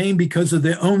 he came because of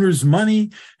the owner's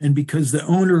money and because the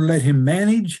owner let him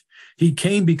manage. He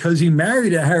came because he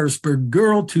married a Harrisburg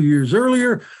girl 2 years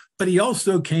earlier, but he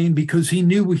also came because he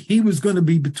knew he was going to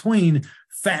be between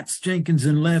Fats Jenkins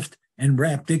in left and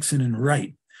Rap Dixon in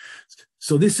right.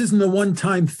 So this isn't a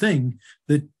one-time thing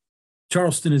that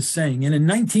Charleston is saying. And in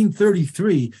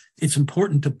 1933, it's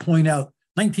important to point out,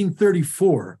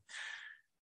 1934,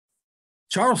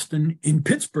 Charleston in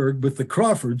Pittsburgh with the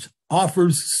Crawfords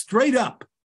offers straight up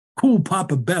Cool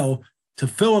Papa Bell to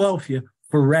Philadelphia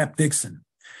for Rap Dixon.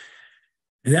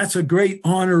 And that's a great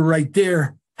honor right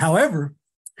there. However,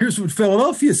 here's what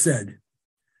Philadelphia said.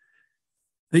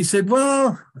 They said,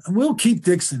 well, we'll keep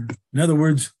Dixon. In other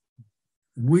words,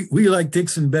 we like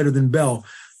Dixon better than Bell.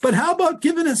 But how about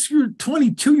giving us your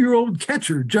 22-year-old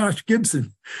catcher, Josh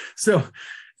Gibson? So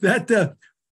that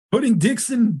putting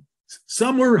Dixon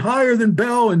somewhere higher than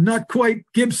Bell and not quite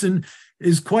Gibson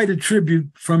is quite a tribute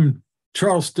from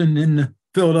Charleston and the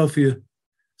Philadelphia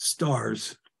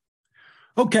Stars.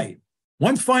 Okay,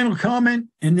 one final comment,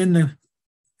 and then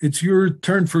it's your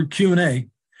turn for Q&A.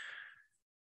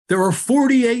 There are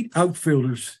 48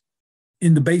 outfielders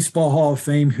in the Baseball Hall of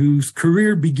Fame whose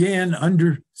career began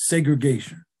under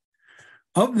segregation.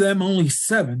 Of them, only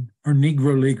 7 are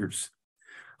Negro Leaguers.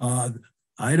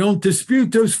 I don't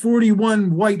dispute those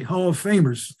 41 white Hall of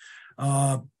Famers.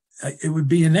 It would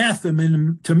be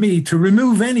anathema to me to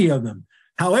remove any of them.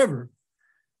 However,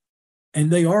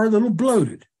 and they are a little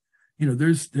bloated. You know,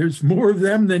 there's more of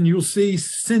them than you'll see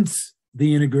since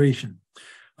the integration.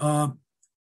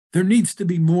 There needs to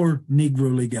be more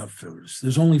Negro League outfielders.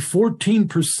 There's only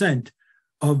 14%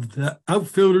 of the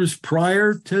outfielders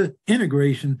prior to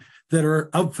integration that are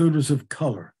outfielders of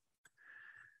color.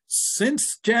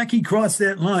 Since Jackie crossed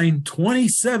that line,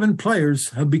 27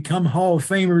 players have become Hall of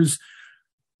Famers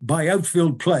by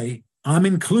outfield play. I'm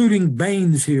including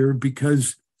Baines here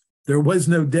because there was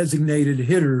no designated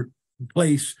hitter in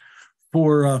place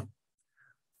for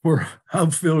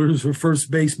outfielders or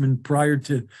first basemen prior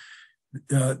to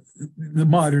the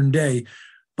modern day.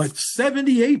 But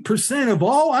 78% of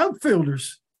all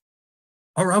outfielders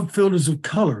are outfielders of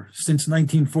color since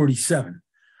 1947.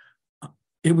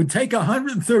 It would take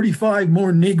 135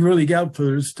 more Negro League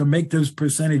outfielders to make those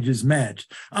percentages match.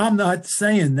 I'm not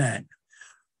saying that.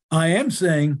 I am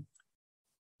saying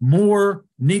more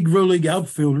Negro League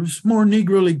outfielders, more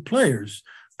Negro League players,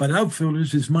 but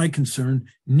outfielders, is my concern,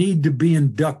 need to be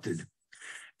inducted.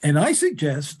 And I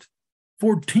suggest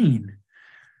 14,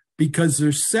 because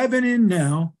there's 7 in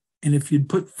now, and if you'd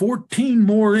put 14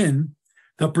 more in,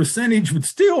 the percentage would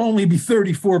still only be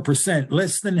 34%,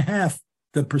 less than half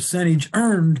the percentage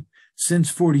earned since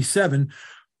 47,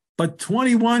 but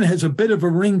 21 has a bit of a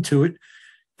ring to it.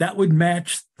 That would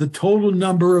match the total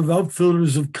number of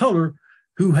outfielders of color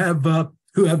who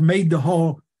have made the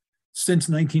Hall since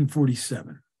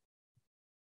 1947.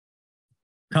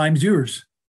 Time's yours.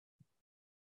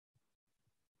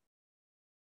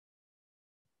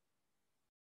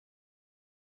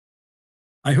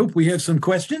 I hope we have some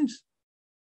questions.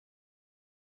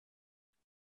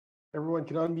 Everyone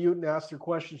can unmute and ask their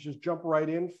questions. Just jump right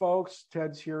in, folks.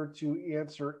 Ted's here to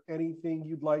answer anything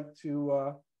you'd like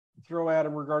to throw at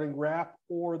him regarding rap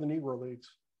or the Negro Leagues.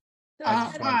 I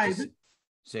just wanted to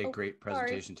say great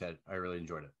presentation, Ted. I really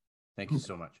enjoyed it. Thank you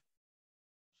so much.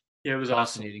 Yeah, it was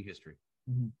fascinating history.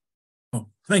 Oh,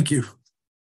 thank you.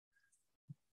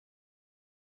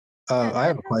 I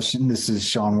have a question. This is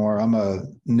Sean Moore. I'm a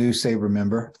new SABR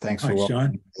member. Thanks for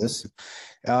welcoming this.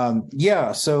 So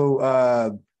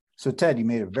Ted, you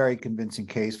made a very convincing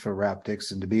case for Rap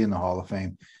Dixon to be in the Hall of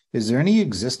Fame. Is there any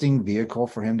existing vehicle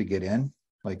for him to get in,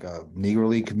 like a Negro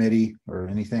League committee or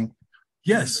anything?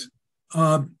 Yes.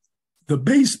 The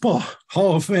Baseball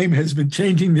Hall of Fame has been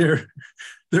changing their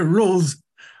rules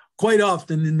quite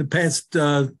often in the past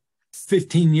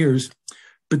 15 years.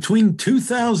 Between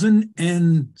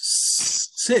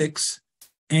 2006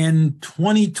 and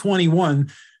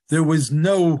 2021, there was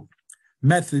no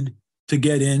method to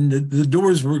get in. The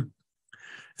doors were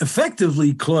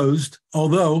effectively closed,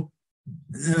 although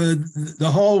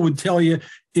the Hall would tell you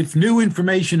if new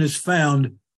information is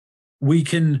found, we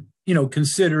can,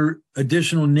 consider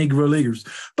additional Negro Leaguers.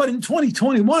 But in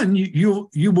 2021, you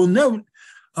will note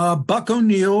Buck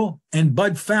O'Neill and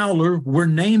Bud Fowler were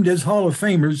named as Hall of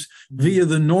Famers via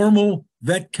the normal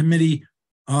vet committee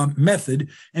method.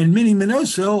 And Minnie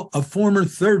Minoso, a former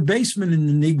third baseman in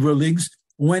the Negro Leagues,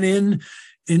 went in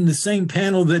the same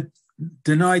panel that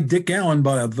denied Dick Allen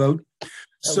by a vote.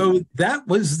 So that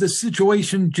was the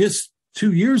situation just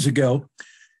 2 years ago.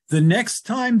 The next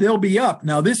time they'll be up.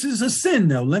 Now, this is a sin,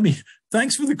 though.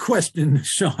 Thanks for the question,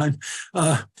 Sean.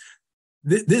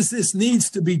 This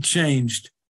needs to be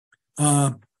changed.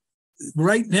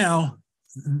 Right now,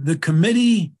 the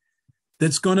committee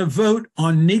that's going to vote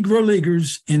on Negro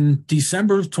Leaguers in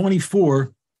December of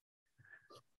 24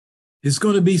 is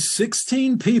going to be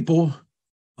 16 people.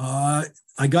 I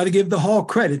got to give the Hall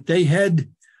credit. They had,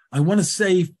 I want to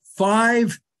say,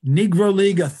 5 Negro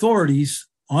League authorities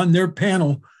on their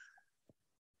panel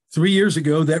 3 years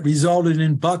ago that resulted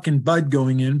in Buck and Bud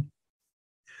going in.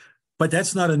 But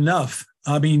that's not enough.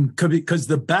 I mean, because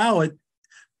the ballot,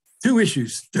 2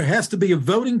 issues. There has to be a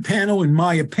voting panel, in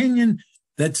my opinion,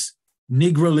 that's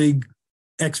Negro League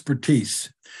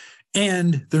expertise.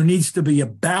 And there needs to be a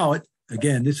ballot.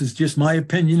 Again, this is just my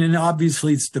opinion, and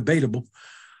obviously it's debatable.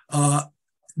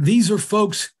 These are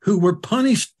folks who were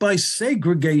punished by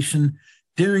segregation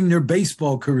during their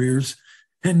baseball careers,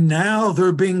 and now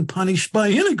they're being punished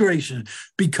by integration,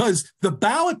 because the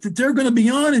ballot that they're going to be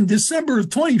on in December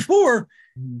of 24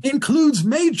 includes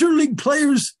major league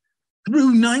players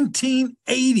through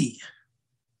 1980.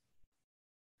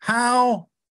 How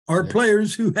are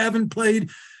players who haven't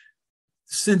played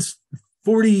since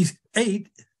 48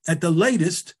 at the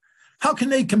latest, how can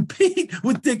they compete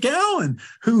with Dick Allen,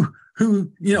 who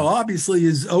obviously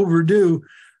is overdue?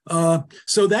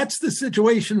 So that's the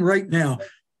situation right now.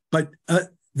 But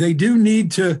they do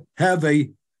need to have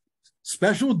a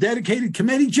special dedicated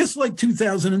committee, just like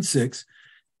 2006,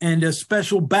 and a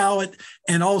special ballot.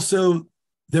 And also,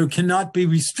 there cannot be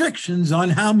restrictions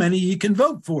on how many you can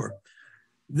vote for.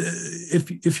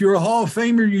 If you're a Hall of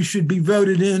Famer, you should be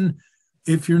voted in.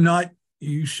 If you're not,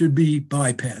 you should be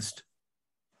bypassed.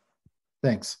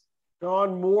 Thanks.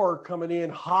 Sean Moore coming in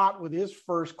hot with his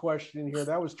first question in here.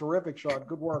 That was terrific, Sean.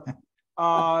 Good work.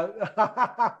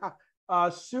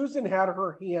 Susan had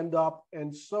her hand up,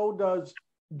 and so does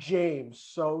James.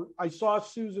 So I saw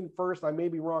Susan first. I may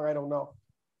be wrong. I don't know.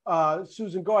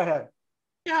 Susan, go ahead.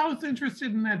 Yeah, I was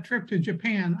interested in that trip to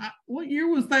Japan. What year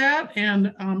was that?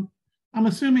 And I'm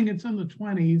assuming it's in the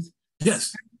 20s.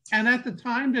 Yes. And at the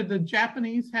time, did the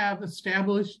Japanese have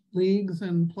established leagues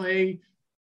and play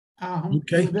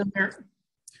okay. within their...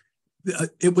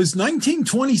 it was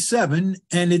 1927,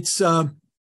 and it's I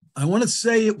want to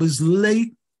say it was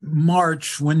late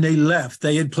March when they left.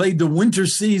 They had played the winter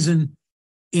season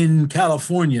in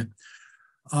California.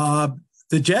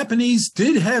 The Japanese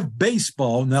did have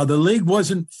baseball. Now, the league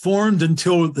wasn't formed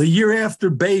until the year after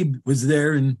Babe was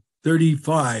there in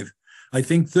 35. I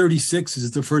think 36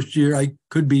 is the first year. I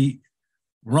could be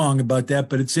wrong about that,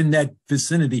 but it's in that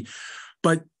vicinity.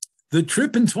 But the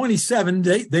trip in 27,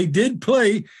 they did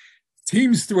play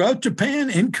teams throughout Japan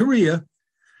and Korea,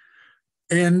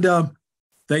 and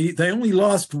they only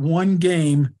lost one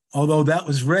game, although that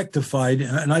was rectified.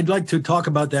 And I'd like to talk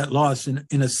about that loss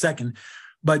in a second.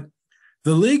 But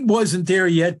the league wasn't there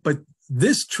yet. But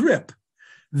this trip,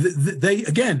 they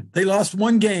lost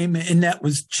one game, and that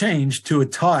was changed to a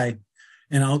tie.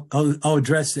 And I'll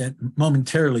address that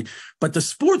momentarily. But the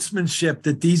sportsmanship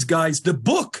that these guys, the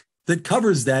book that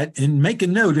covers that, and make a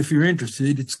note if you're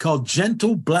interested, it's called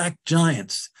Gentle Black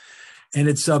Giants. And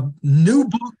it's a new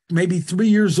book, maybe 3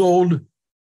 years old.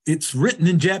 It's written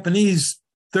in Japanese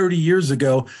 30 years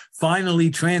ago, finally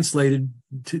translated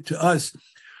to us.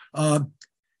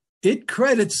 It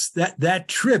credits that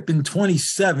trip in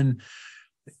 27.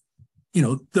 You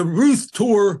know, the Ruth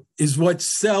Tour is what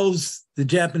sells the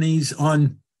Japanese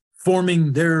on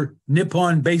forming their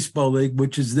Nippon Baseball League,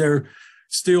 which is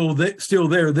still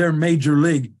their major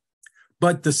league.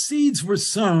 But the seeds were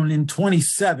sown in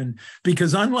 27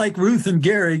 because unlike Ruth and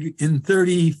Gehrig in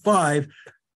 35,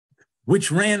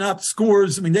 which ran up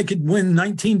scores, I mean, they could win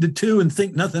 19-2 and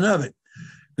think nothing of it.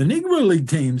 The Negro League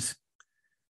teams,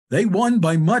 they won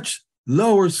by much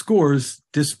lower scores,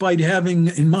 despite having,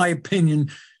 in my opinion,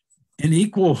 an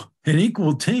equal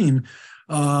team.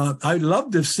 I'd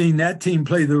love to have seen that team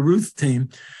play the Ruth team,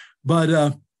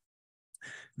 but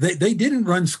they didn't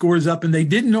run scores up and they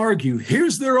didn't argue.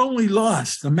 Here's their only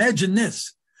loss. Imagine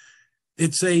this.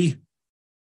 It's a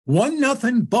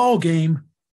 1-0 ball game,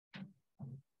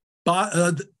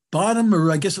 bottom, or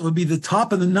I guess it would be the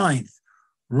top of the ninth.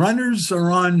 Runners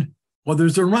are on, well,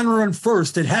 there's a runner on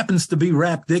first. It happens to be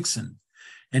Rap Dixon,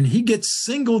 and he gets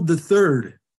singled to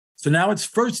third. So now it's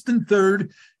first and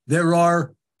third. There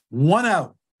are one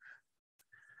out.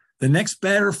 The next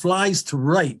batter flies to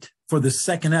right for the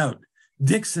second out.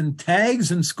 Dixon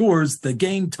tags and scores the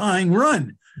game-tying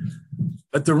run.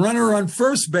 But the runner on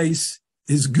first base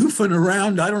is goofing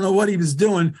around. I don't know what he was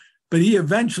doing, but he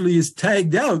eventually is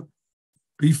tagged out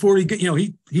before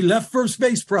he left first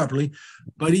base properly,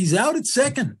 but he's out at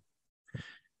second.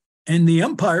 And the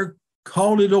umpire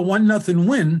called it a 1-0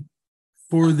 win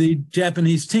for the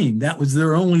Japanese team. That was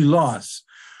their only loss.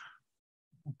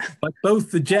 But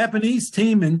both the Japanese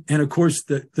team and of course,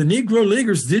 the Negro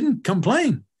Leaguers didn't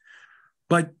complain.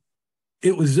 But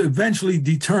it was eventually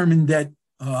determined that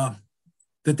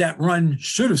that run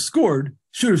should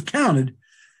have counted,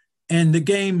 and the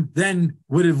game then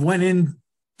would have went in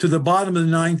to the bottom of the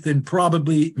ninth and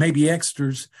probably maybe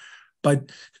extras.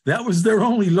 But that was their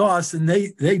only loss, and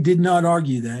they did not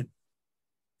argue that.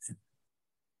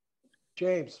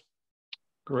 James.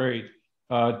 Great.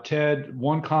 Ted,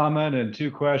 one comment and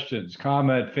two questions.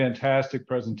 Comment, fantastic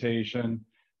presentation.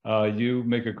 You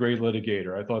make a great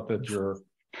litigator. I thought that your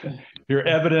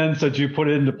evidence that you put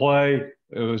into play,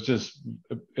 it was just,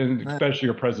 and especially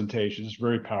your presentation, is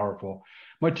very powerful.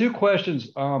 My two questions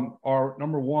are,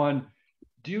 number one,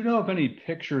 do you know of any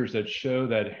pictures that show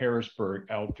that Harrisburg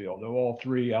outfield, all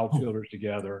three outfielders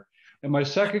together? And my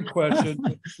second question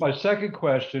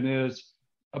is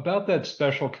about that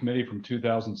special committee from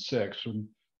 2006. And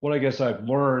what I guess I've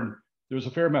learned, there was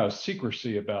a fair amount of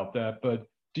secrecy about that, but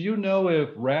do you know if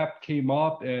Rap came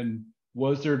up, and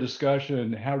was there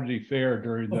discussion? How did he fare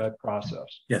during that process?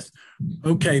 Yes.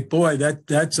 Okay, boy,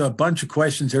 that's a bunch of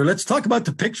questions here. Let's talk about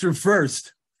the picture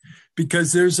first,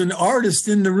 because there's an artist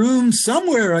in the room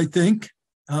somewhere, I think,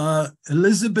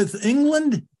 Elizabeth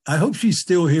England. I hope she's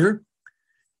still here.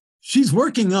 She's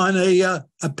working on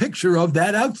a picture of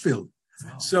that outfield.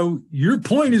 Wow. So your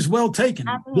point is well taken.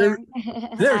 There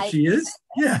she is.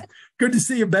 Yeah, good to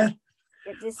see you, Beth.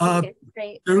 Good to see you.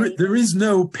 Great. There is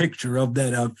no picture of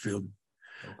that outfield.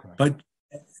 Okay. But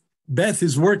Beth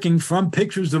is working from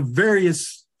pictures of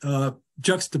various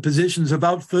juxtapositions of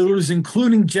outfielders,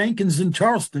 including Jenkins and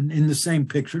Charleston in the same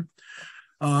picture.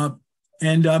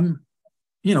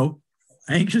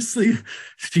 Anxiously,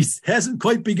 she hasn't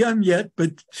quite begun yet,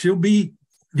 but she'll be.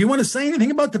 Do you want to say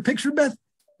anything about the picture, Beth?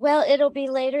 Well, it'll be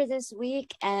later this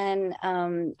week, and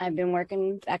I've been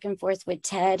working back and forth with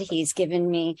Ted. He's given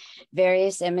me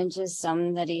various images,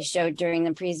 some that he showed during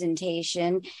the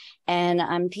presentation, and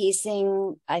I'm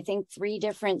piecing, I think, 3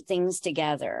 different things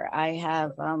together. I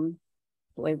have,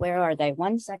 where are they?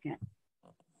 1 second.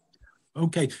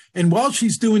 Okay. And while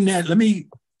she's doing that, let me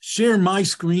share my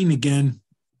screen again,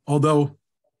 although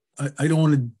I don't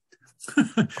want to.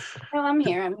 No, I'm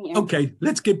here. I'm here. Okay.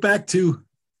 Let's get back to.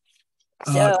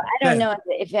 So I don't know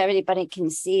if everybody can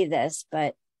see this,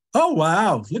 but. Oh,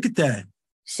 wow. Look at that.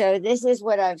 So this is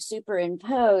what I've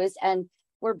superimposed, and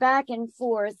we're back and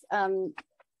forth.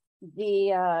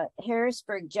 The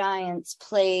Harrisburg Giants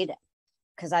played,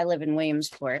 because I live in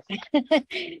Williamsport,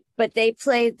 but they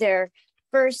played their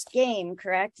first game,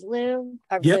 correct, Lou?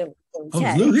 Or yep. Lou,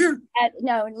 oh, Lou here?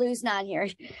 No, Lou's not here.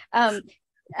 At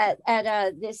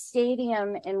this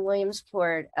stadium in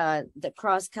Williamsport, the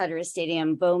Crosscutter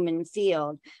Stadium, Bowman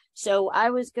Field. So I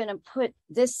was going to put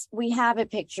this, we have a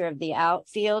picture of the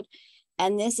outfield,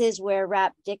 and this is where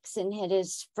Rap Dixon hit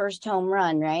his first home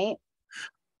run, right?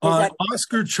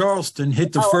 Oscar Charleston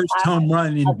hit the first home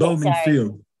run in Bowman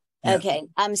Field. Yeah. Okay,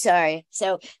 I'm sorry.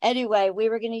 So anyway, we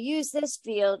were going to use this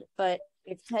field, but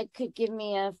if Ted could give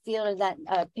me a field of that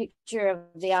picture of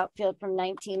the outfield from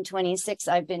 1926,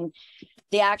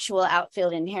 the actual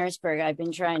outfield in Harrisburg, I've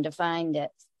been trying to find it,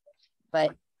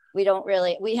 but we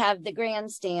have the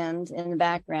grandstand in the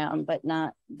background, but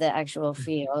not the actual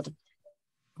field.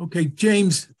 Okay,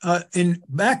 James,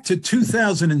 back to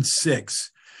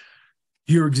 2006,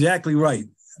 you're exactly right.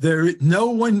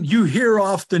 You hear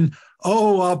often,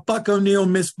 Buck O'Neill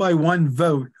missed by one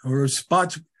vote, or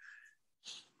spots.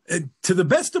 To the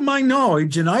best of my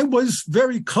knowledge, and I was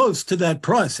very close to that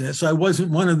process, I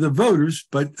wasn't one of the voters,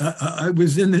 but I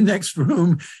was in the next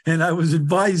room and I was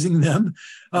advising them,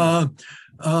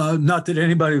 not that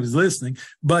anybody was listening,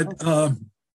 but that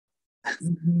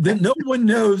no one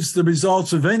knows the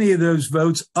results of any of those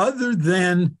votes other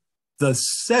than the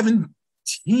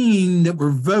 17 that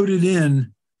were voted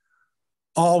in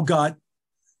all got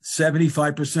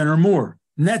 75% or more.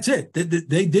 And that's it.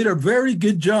 They did a very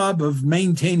good job of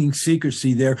maintaining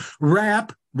secrecy there.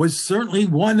 Rap was certainly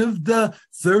one of the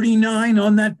 39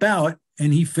 on that ballot,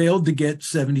 and he failed to get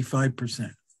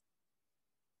 75%.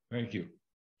 Thank you.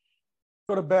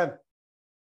 Go to Ben.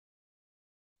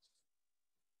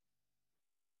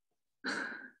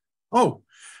 Oh,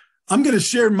 I'm going to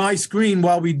share my screen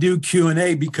while we do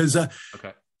Q&A because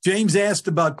okay. James asked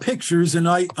about pictures, and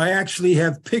I actually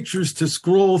have pictures to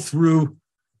scroll through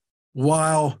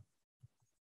while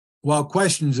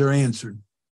questions are answered.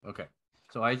 Okay.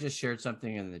 So I just shared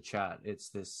something in the chat. It's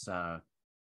this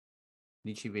Nichibe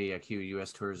Akio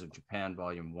U.S. Tours of Japan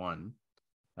Volume 1.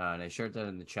 And I shared that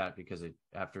in the chat because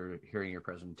after hearing your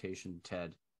presentation,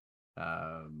 Ted,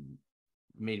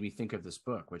 made me think of this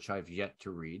book, which I've yet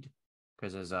to read.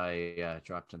 Because as I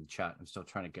dropped in the chat, I'm still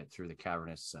trying to get through the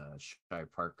cavernous Shire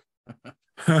Park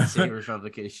SABR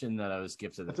publication that I was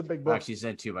gifted. That's a big book. Actually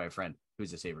sent to my friend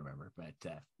who's a SABR member. But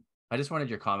I just wanted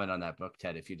your comment on that book,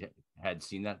 Ted, if you had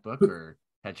seen that book or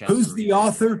had a chance Who's to read the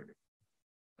author?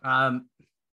 I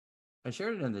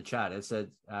shared it in the chat. It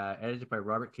said edited by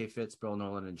Robert K. Fitz, Bill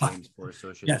Nolan, and James Ford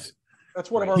Associates. Yes.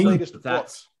 That's one of our latest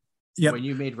books. Yep. When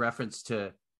you made reference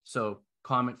to,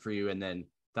 comment for you, and then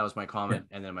that was my comment,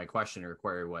 and then my question or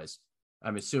query was,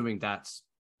 I'm assuming that's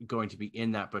going to be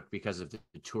in that book because of the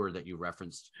tour that you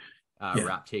referenced,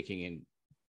 Rap taking in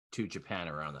to Japan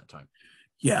around that time.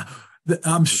 Yeah,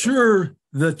 I'm sure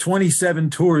the 27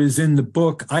 tour is in the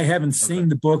book. I haven't seen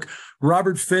the book.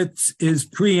 Robert Fitz is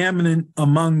preeminent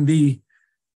among the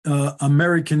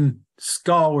American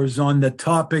scholars on the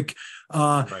topic.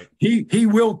 Right. He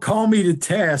will call me to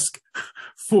task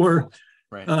for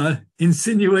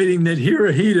insinuating that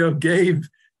Hirohito gave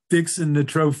Dixon the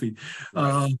trophy.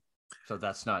 Right. So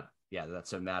that's not,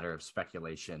 that's a matter of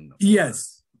speculation.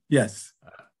 Yes.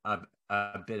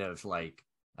 A bit of like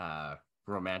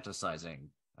romanticizing,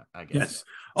 I guess. Yes.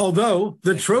 Although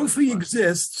the trophy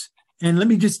exists, and let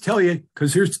me just tell you,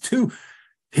 because here's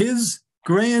his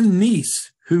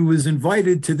grandniece who was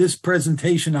invited to this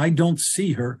presentation. I don't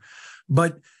see her,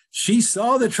 but she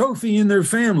saw the trophy in their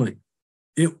family.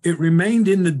 It remained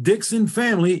in the Dixon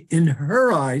family in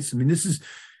her eyes. I mean, this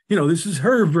is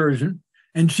her version,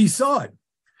 and she saw it.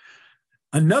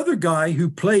 Another guy who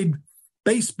played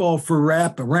baseball for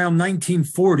Rap around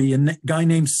 1940, a guy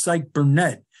named Syke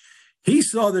Burnett, he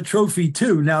saw the trophy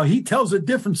too. Now, he tells a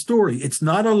different story. It's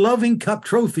not a Loving Cup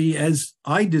trophy as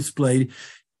I displayed.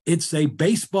 It's a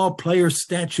baseball player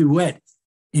statuette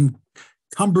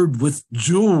encumbered with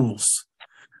jewels,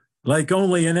 like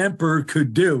only an emperor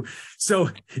could do. So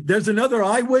there's another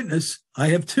eyewitness, I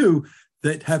have two,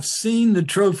 that have seen the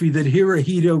trophy that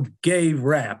Hirohito gave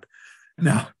Rap.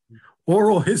 Now,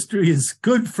 oral history is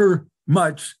good for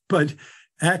much, but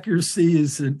accuracy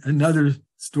is another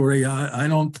story. I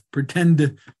don't pretend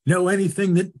to know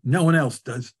anything that no one else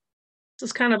does. This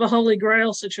is kind of a holy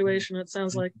grail situation, it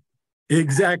sounds like.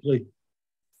 Exactly.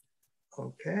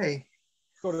 Okay.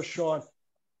 Go to Sean.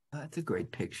 That's a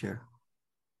great picture.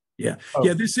 Yeah. Oh.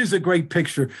 Yeah, this is a great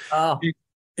picture. Oh.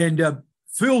 And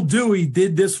Phil Dewey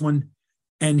did this one,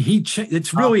 and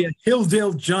it's really a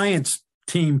Hilldale Giants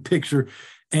team picture,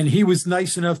 and he was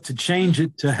nice enough to change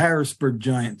it to Harrisburg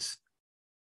Giants.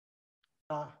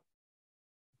 Oh,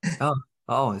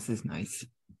 this is nice.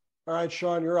 All right,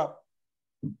 Sean, you're up.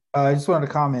 I just wanted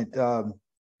to comment.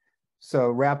 So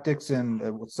Rap Dixon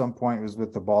at some point was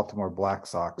with the Baltimore Black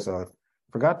Sox. So I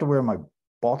forgot to wear my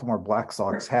Baltimore Black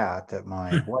Sox hat that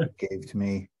my wife gave to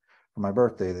me for my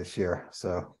birthday this year.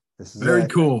 So this is very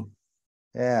cool.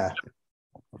 Yeah.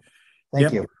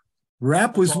 Thank you.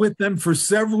 Rap was with them for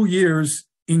several years,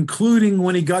 including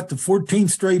when he got the 14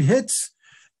 straight hits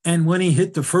and when he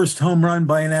hit the first home run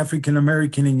by an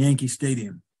African-American in Yankee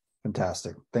Stadium.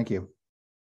 Fantastic. Thank you.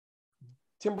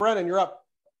 Tim Brennan, you're up.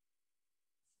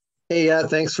 Hey,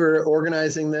 thanks for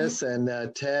organizing this, and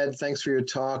Ted, thanks for your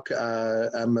talk.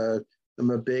 I'm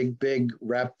a big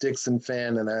Rap Dixon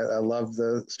fan, and I love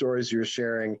the stories you're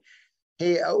sharing.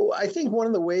 Hey, I think one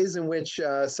of the ways in which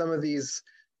some of these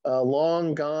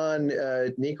long gone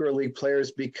Negro League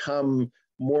players become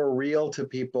more real to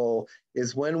people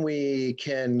is when we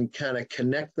can kind of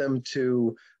connect them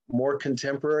to more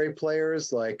contemporary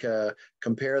players, like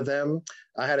compare them.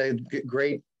 I had a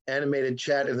great animated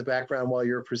chat in the background while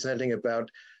you were presenting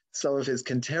about some of his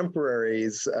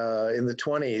contemporaries in the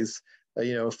 20s.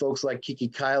 Folks like Kiki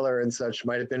Kyler and such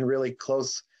might have been really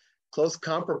close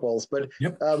comparables. But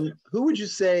who would you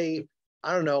say,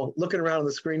 I don't know, looking around on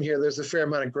the screen here, there's a fair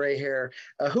amount of gray hair.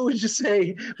 Who would you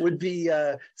say would be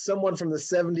someone from the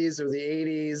 70s or the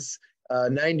 80s,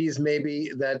 90s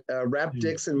maybe, that Rap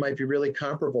Dixon might be really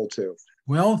comparable to?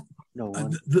 Well,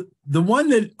 the one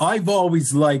that I've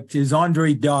always liked is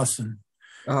Andre Dawson,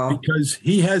 because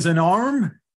he has an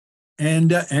arm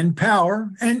and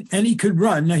power, and he could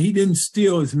run. Now, he didn't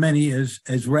steal as many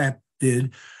as Rap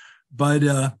did,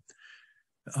 but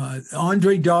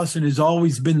Andre Dawson has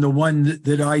always been the one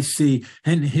that I see,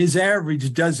 and his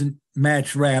average doesn't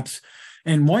match Rap's.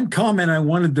 And one comment I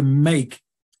wanted to make,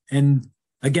 and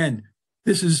again,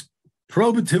 this is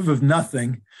probative of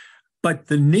nothing, but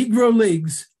the Negro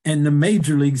Leagues and the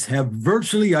major leagues have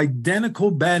virtually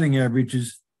identical batting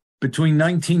averages between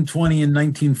 1920 and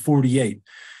 1948.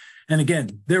 And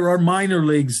again, there are minor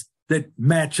leagues that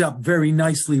match up very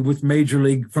nicely with major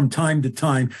league from time to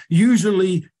time.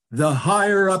 Usually the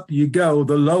higher up you go,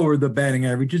 the lower the batting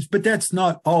averages, but that's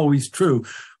not always true.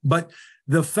 But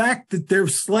the fact that their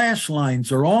slash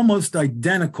lines are almost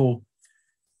identical,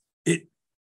 it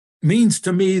means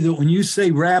to me that when you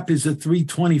say Rap is a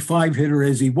 325 hitter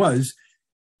as he was,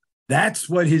 that's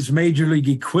what his major league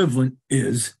equivalent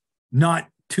is, not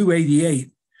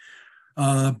 288.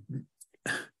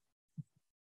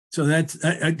 So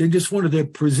I just wanted to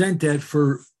present that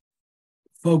for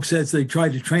folks as they try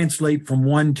to translate from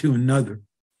one to another.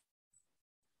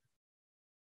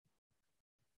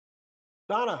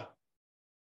 Donna.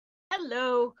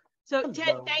 Hello. So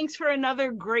Ted, thanks for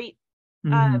another great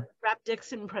Rap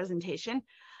Dixon presentation.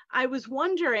 I was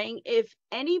wondering if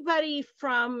anybody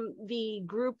from the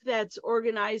group that's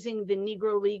organizing the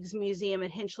Negro Leagues Museum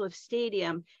at Hinchliffe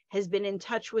Stadium has been in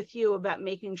touch with you about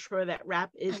making sure that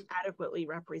Rap is adequately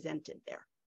represented there.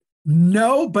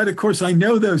 No, but of course I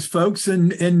know those folks,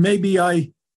 and maybe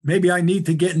I need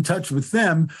to get in touch with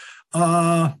them.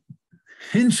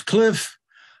 Hinchcliffe,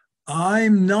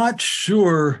 I'm not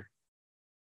sure.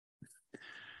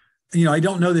 I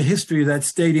don't know the history of that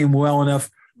stadium well enough.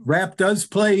 Rap does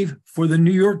play for the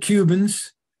New York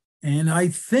Cubans, and I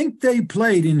think they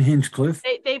played in Hinchcliffe.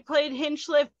 They played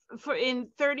Hinchcliffe in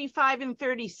 35 and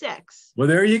 36. Well,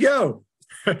 there you go.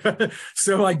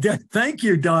 So thank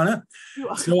you, Donna.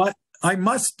 So I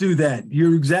must do that.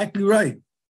 You're exactly right.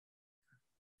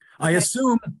 I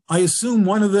assume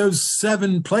one of those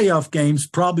 7 playoff games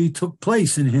probably took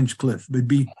place in Hinchcliffe.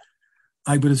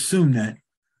 I would assume that.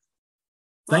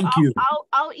 Thank you.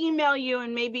 I'll email you,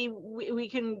 and maybe we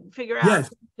can figure out.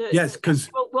 Yes, because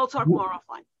we'll talk more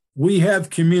offline. We have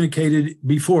communicated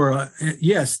before.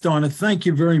 Yes, Donna, thank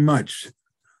you very much.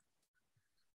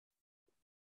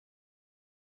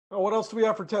 What else do we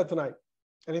have for Ted tonight?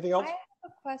 Anything else? I have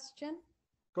a question.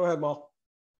 Go ahead, Mal.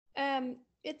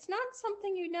 It's not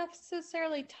something you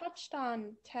necessarily touched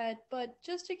on, Ted, but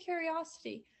just a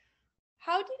curiosity.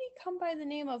 How did he come by the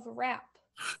name of Rap?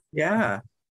 Yeah.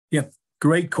 Yep.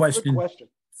 Great question. Good question.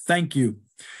 Thank you.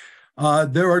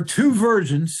 There are 2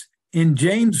 versions in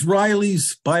James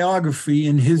Riley's biography,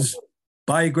 in his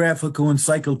biographical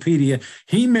encyclopedia.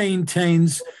 He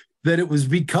maintains that it was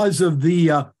because of the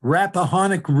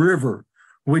Rappahannock River,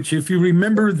 which, if you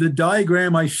remember the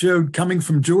diagram I showed coming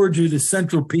from Georgia to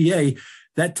central PA,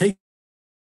 that takes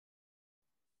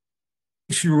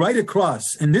you right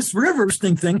across. And this river is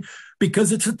thing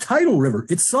because it's a tidal river.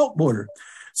 It's saltwater.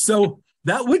 So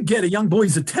that would get a young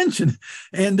boy's attention.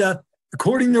 And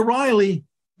according to Riley,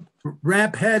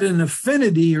 Rap had an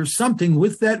affinity or something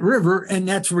with that river, and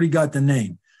that's where he got the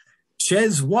name.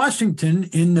 Ches Washington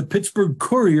in the Pittsburgh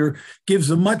Courier gives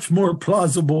a much more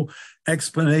plausible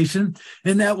explanation,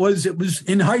 and that was it was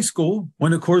in high school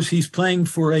when, of course, he's playing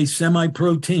for a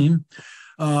semi-pro team.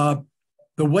 The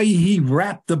way he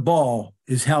rapped the ball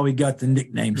is how he got the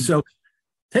nickname. So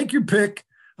take your pick.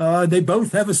 They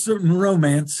both have a certain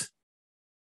romance,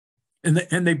 and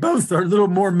they both are a little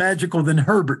more magical than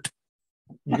Herbert.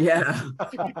 Yeah.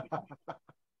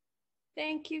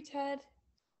 Thank you, Ted.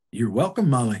 You're welcome,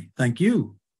 Molly. Thank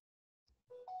you.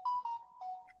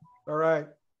 All right.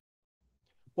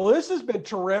 Well, this has been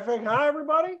terrific. Hi,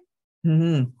 everybody.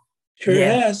 Mm-hmm. Sure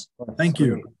has. Thank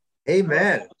you.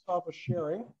 Amen. Stop us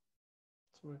sharing.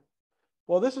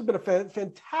 Well, this has been a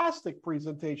fantastic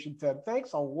presentation, Ted.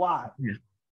 Thanks a lot. Yeah.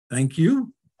 Thank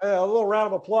you. A little round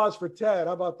of applause for Ted.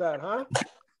 How about that, huh?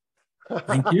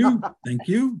 Thank you. Thank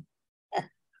you.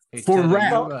 Hey, For Ted,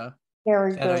 rap.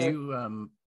 Ted,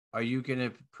 are you going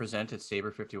to present at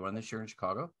SABR 51 this year in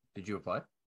Chicago? Did you apply?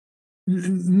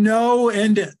 No,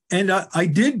 and I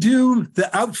did do the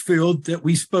outfield that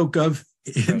we spoke of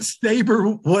in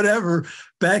SABR, whatever,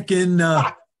 back in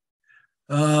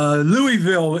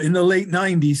Louisville in the late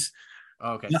 90s.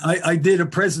 Okay. I did a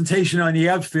presentation on the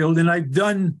outfield, and I've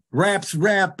done Rap's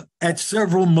Rap at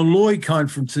several Malloy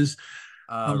conferences.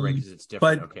 Right, because it's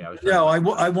different. But okay,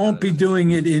 I won't be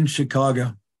doing it in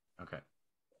Chicago. Okay.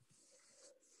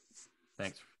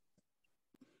 Thanks.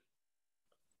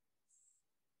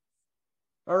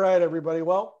 All right, everybody.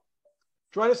 Well,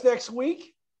 join us next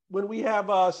week when we have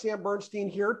Sam Bernstein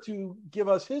here to give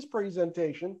us his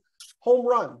presentation, Home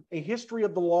Run, A History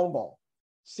of the Long Ball.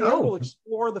 Sam will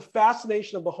explore the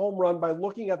fascination of the home run by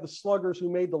looking at the sluggers who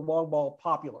made the long ball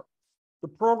popular. The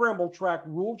program will track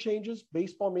rule changes,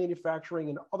 baseball manufacturing,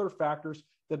 and other factors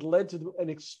that led to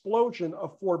an explosion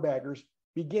of four-baggers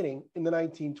beginning in the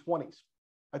 1920s.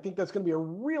 I think that's going to be a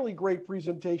really great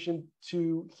presentation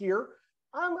to hear.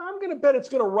 I'm going to bet it's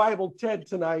going to rival Ted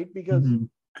tonight because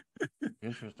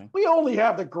Interesting. We only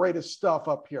have the greatest stuff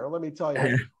up here, let me tell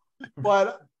you.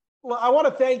 But I want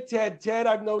to thank Ted. Ted,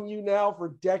 I've known you now for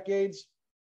decades,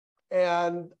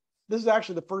 and this is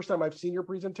actually the first time I've seen your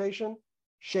presentation.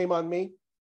 Shame on me.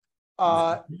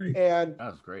 And that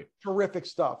was great. Terrific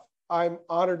stuff. I'm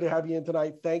honored to have you in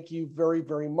tonight. Thank you very,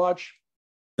 very much.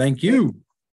 Thank you.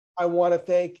 I want to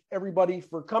thank everybody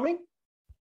for coming,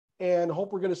 and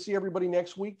hope we're going to see everybody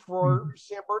next week for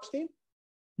Sam Bernstein.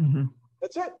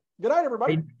 That's it. Good night,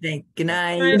 everybody. Good night. Good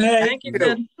night. Thank you,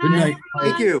 Ted. Good night.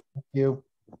 Thank you. Thank you.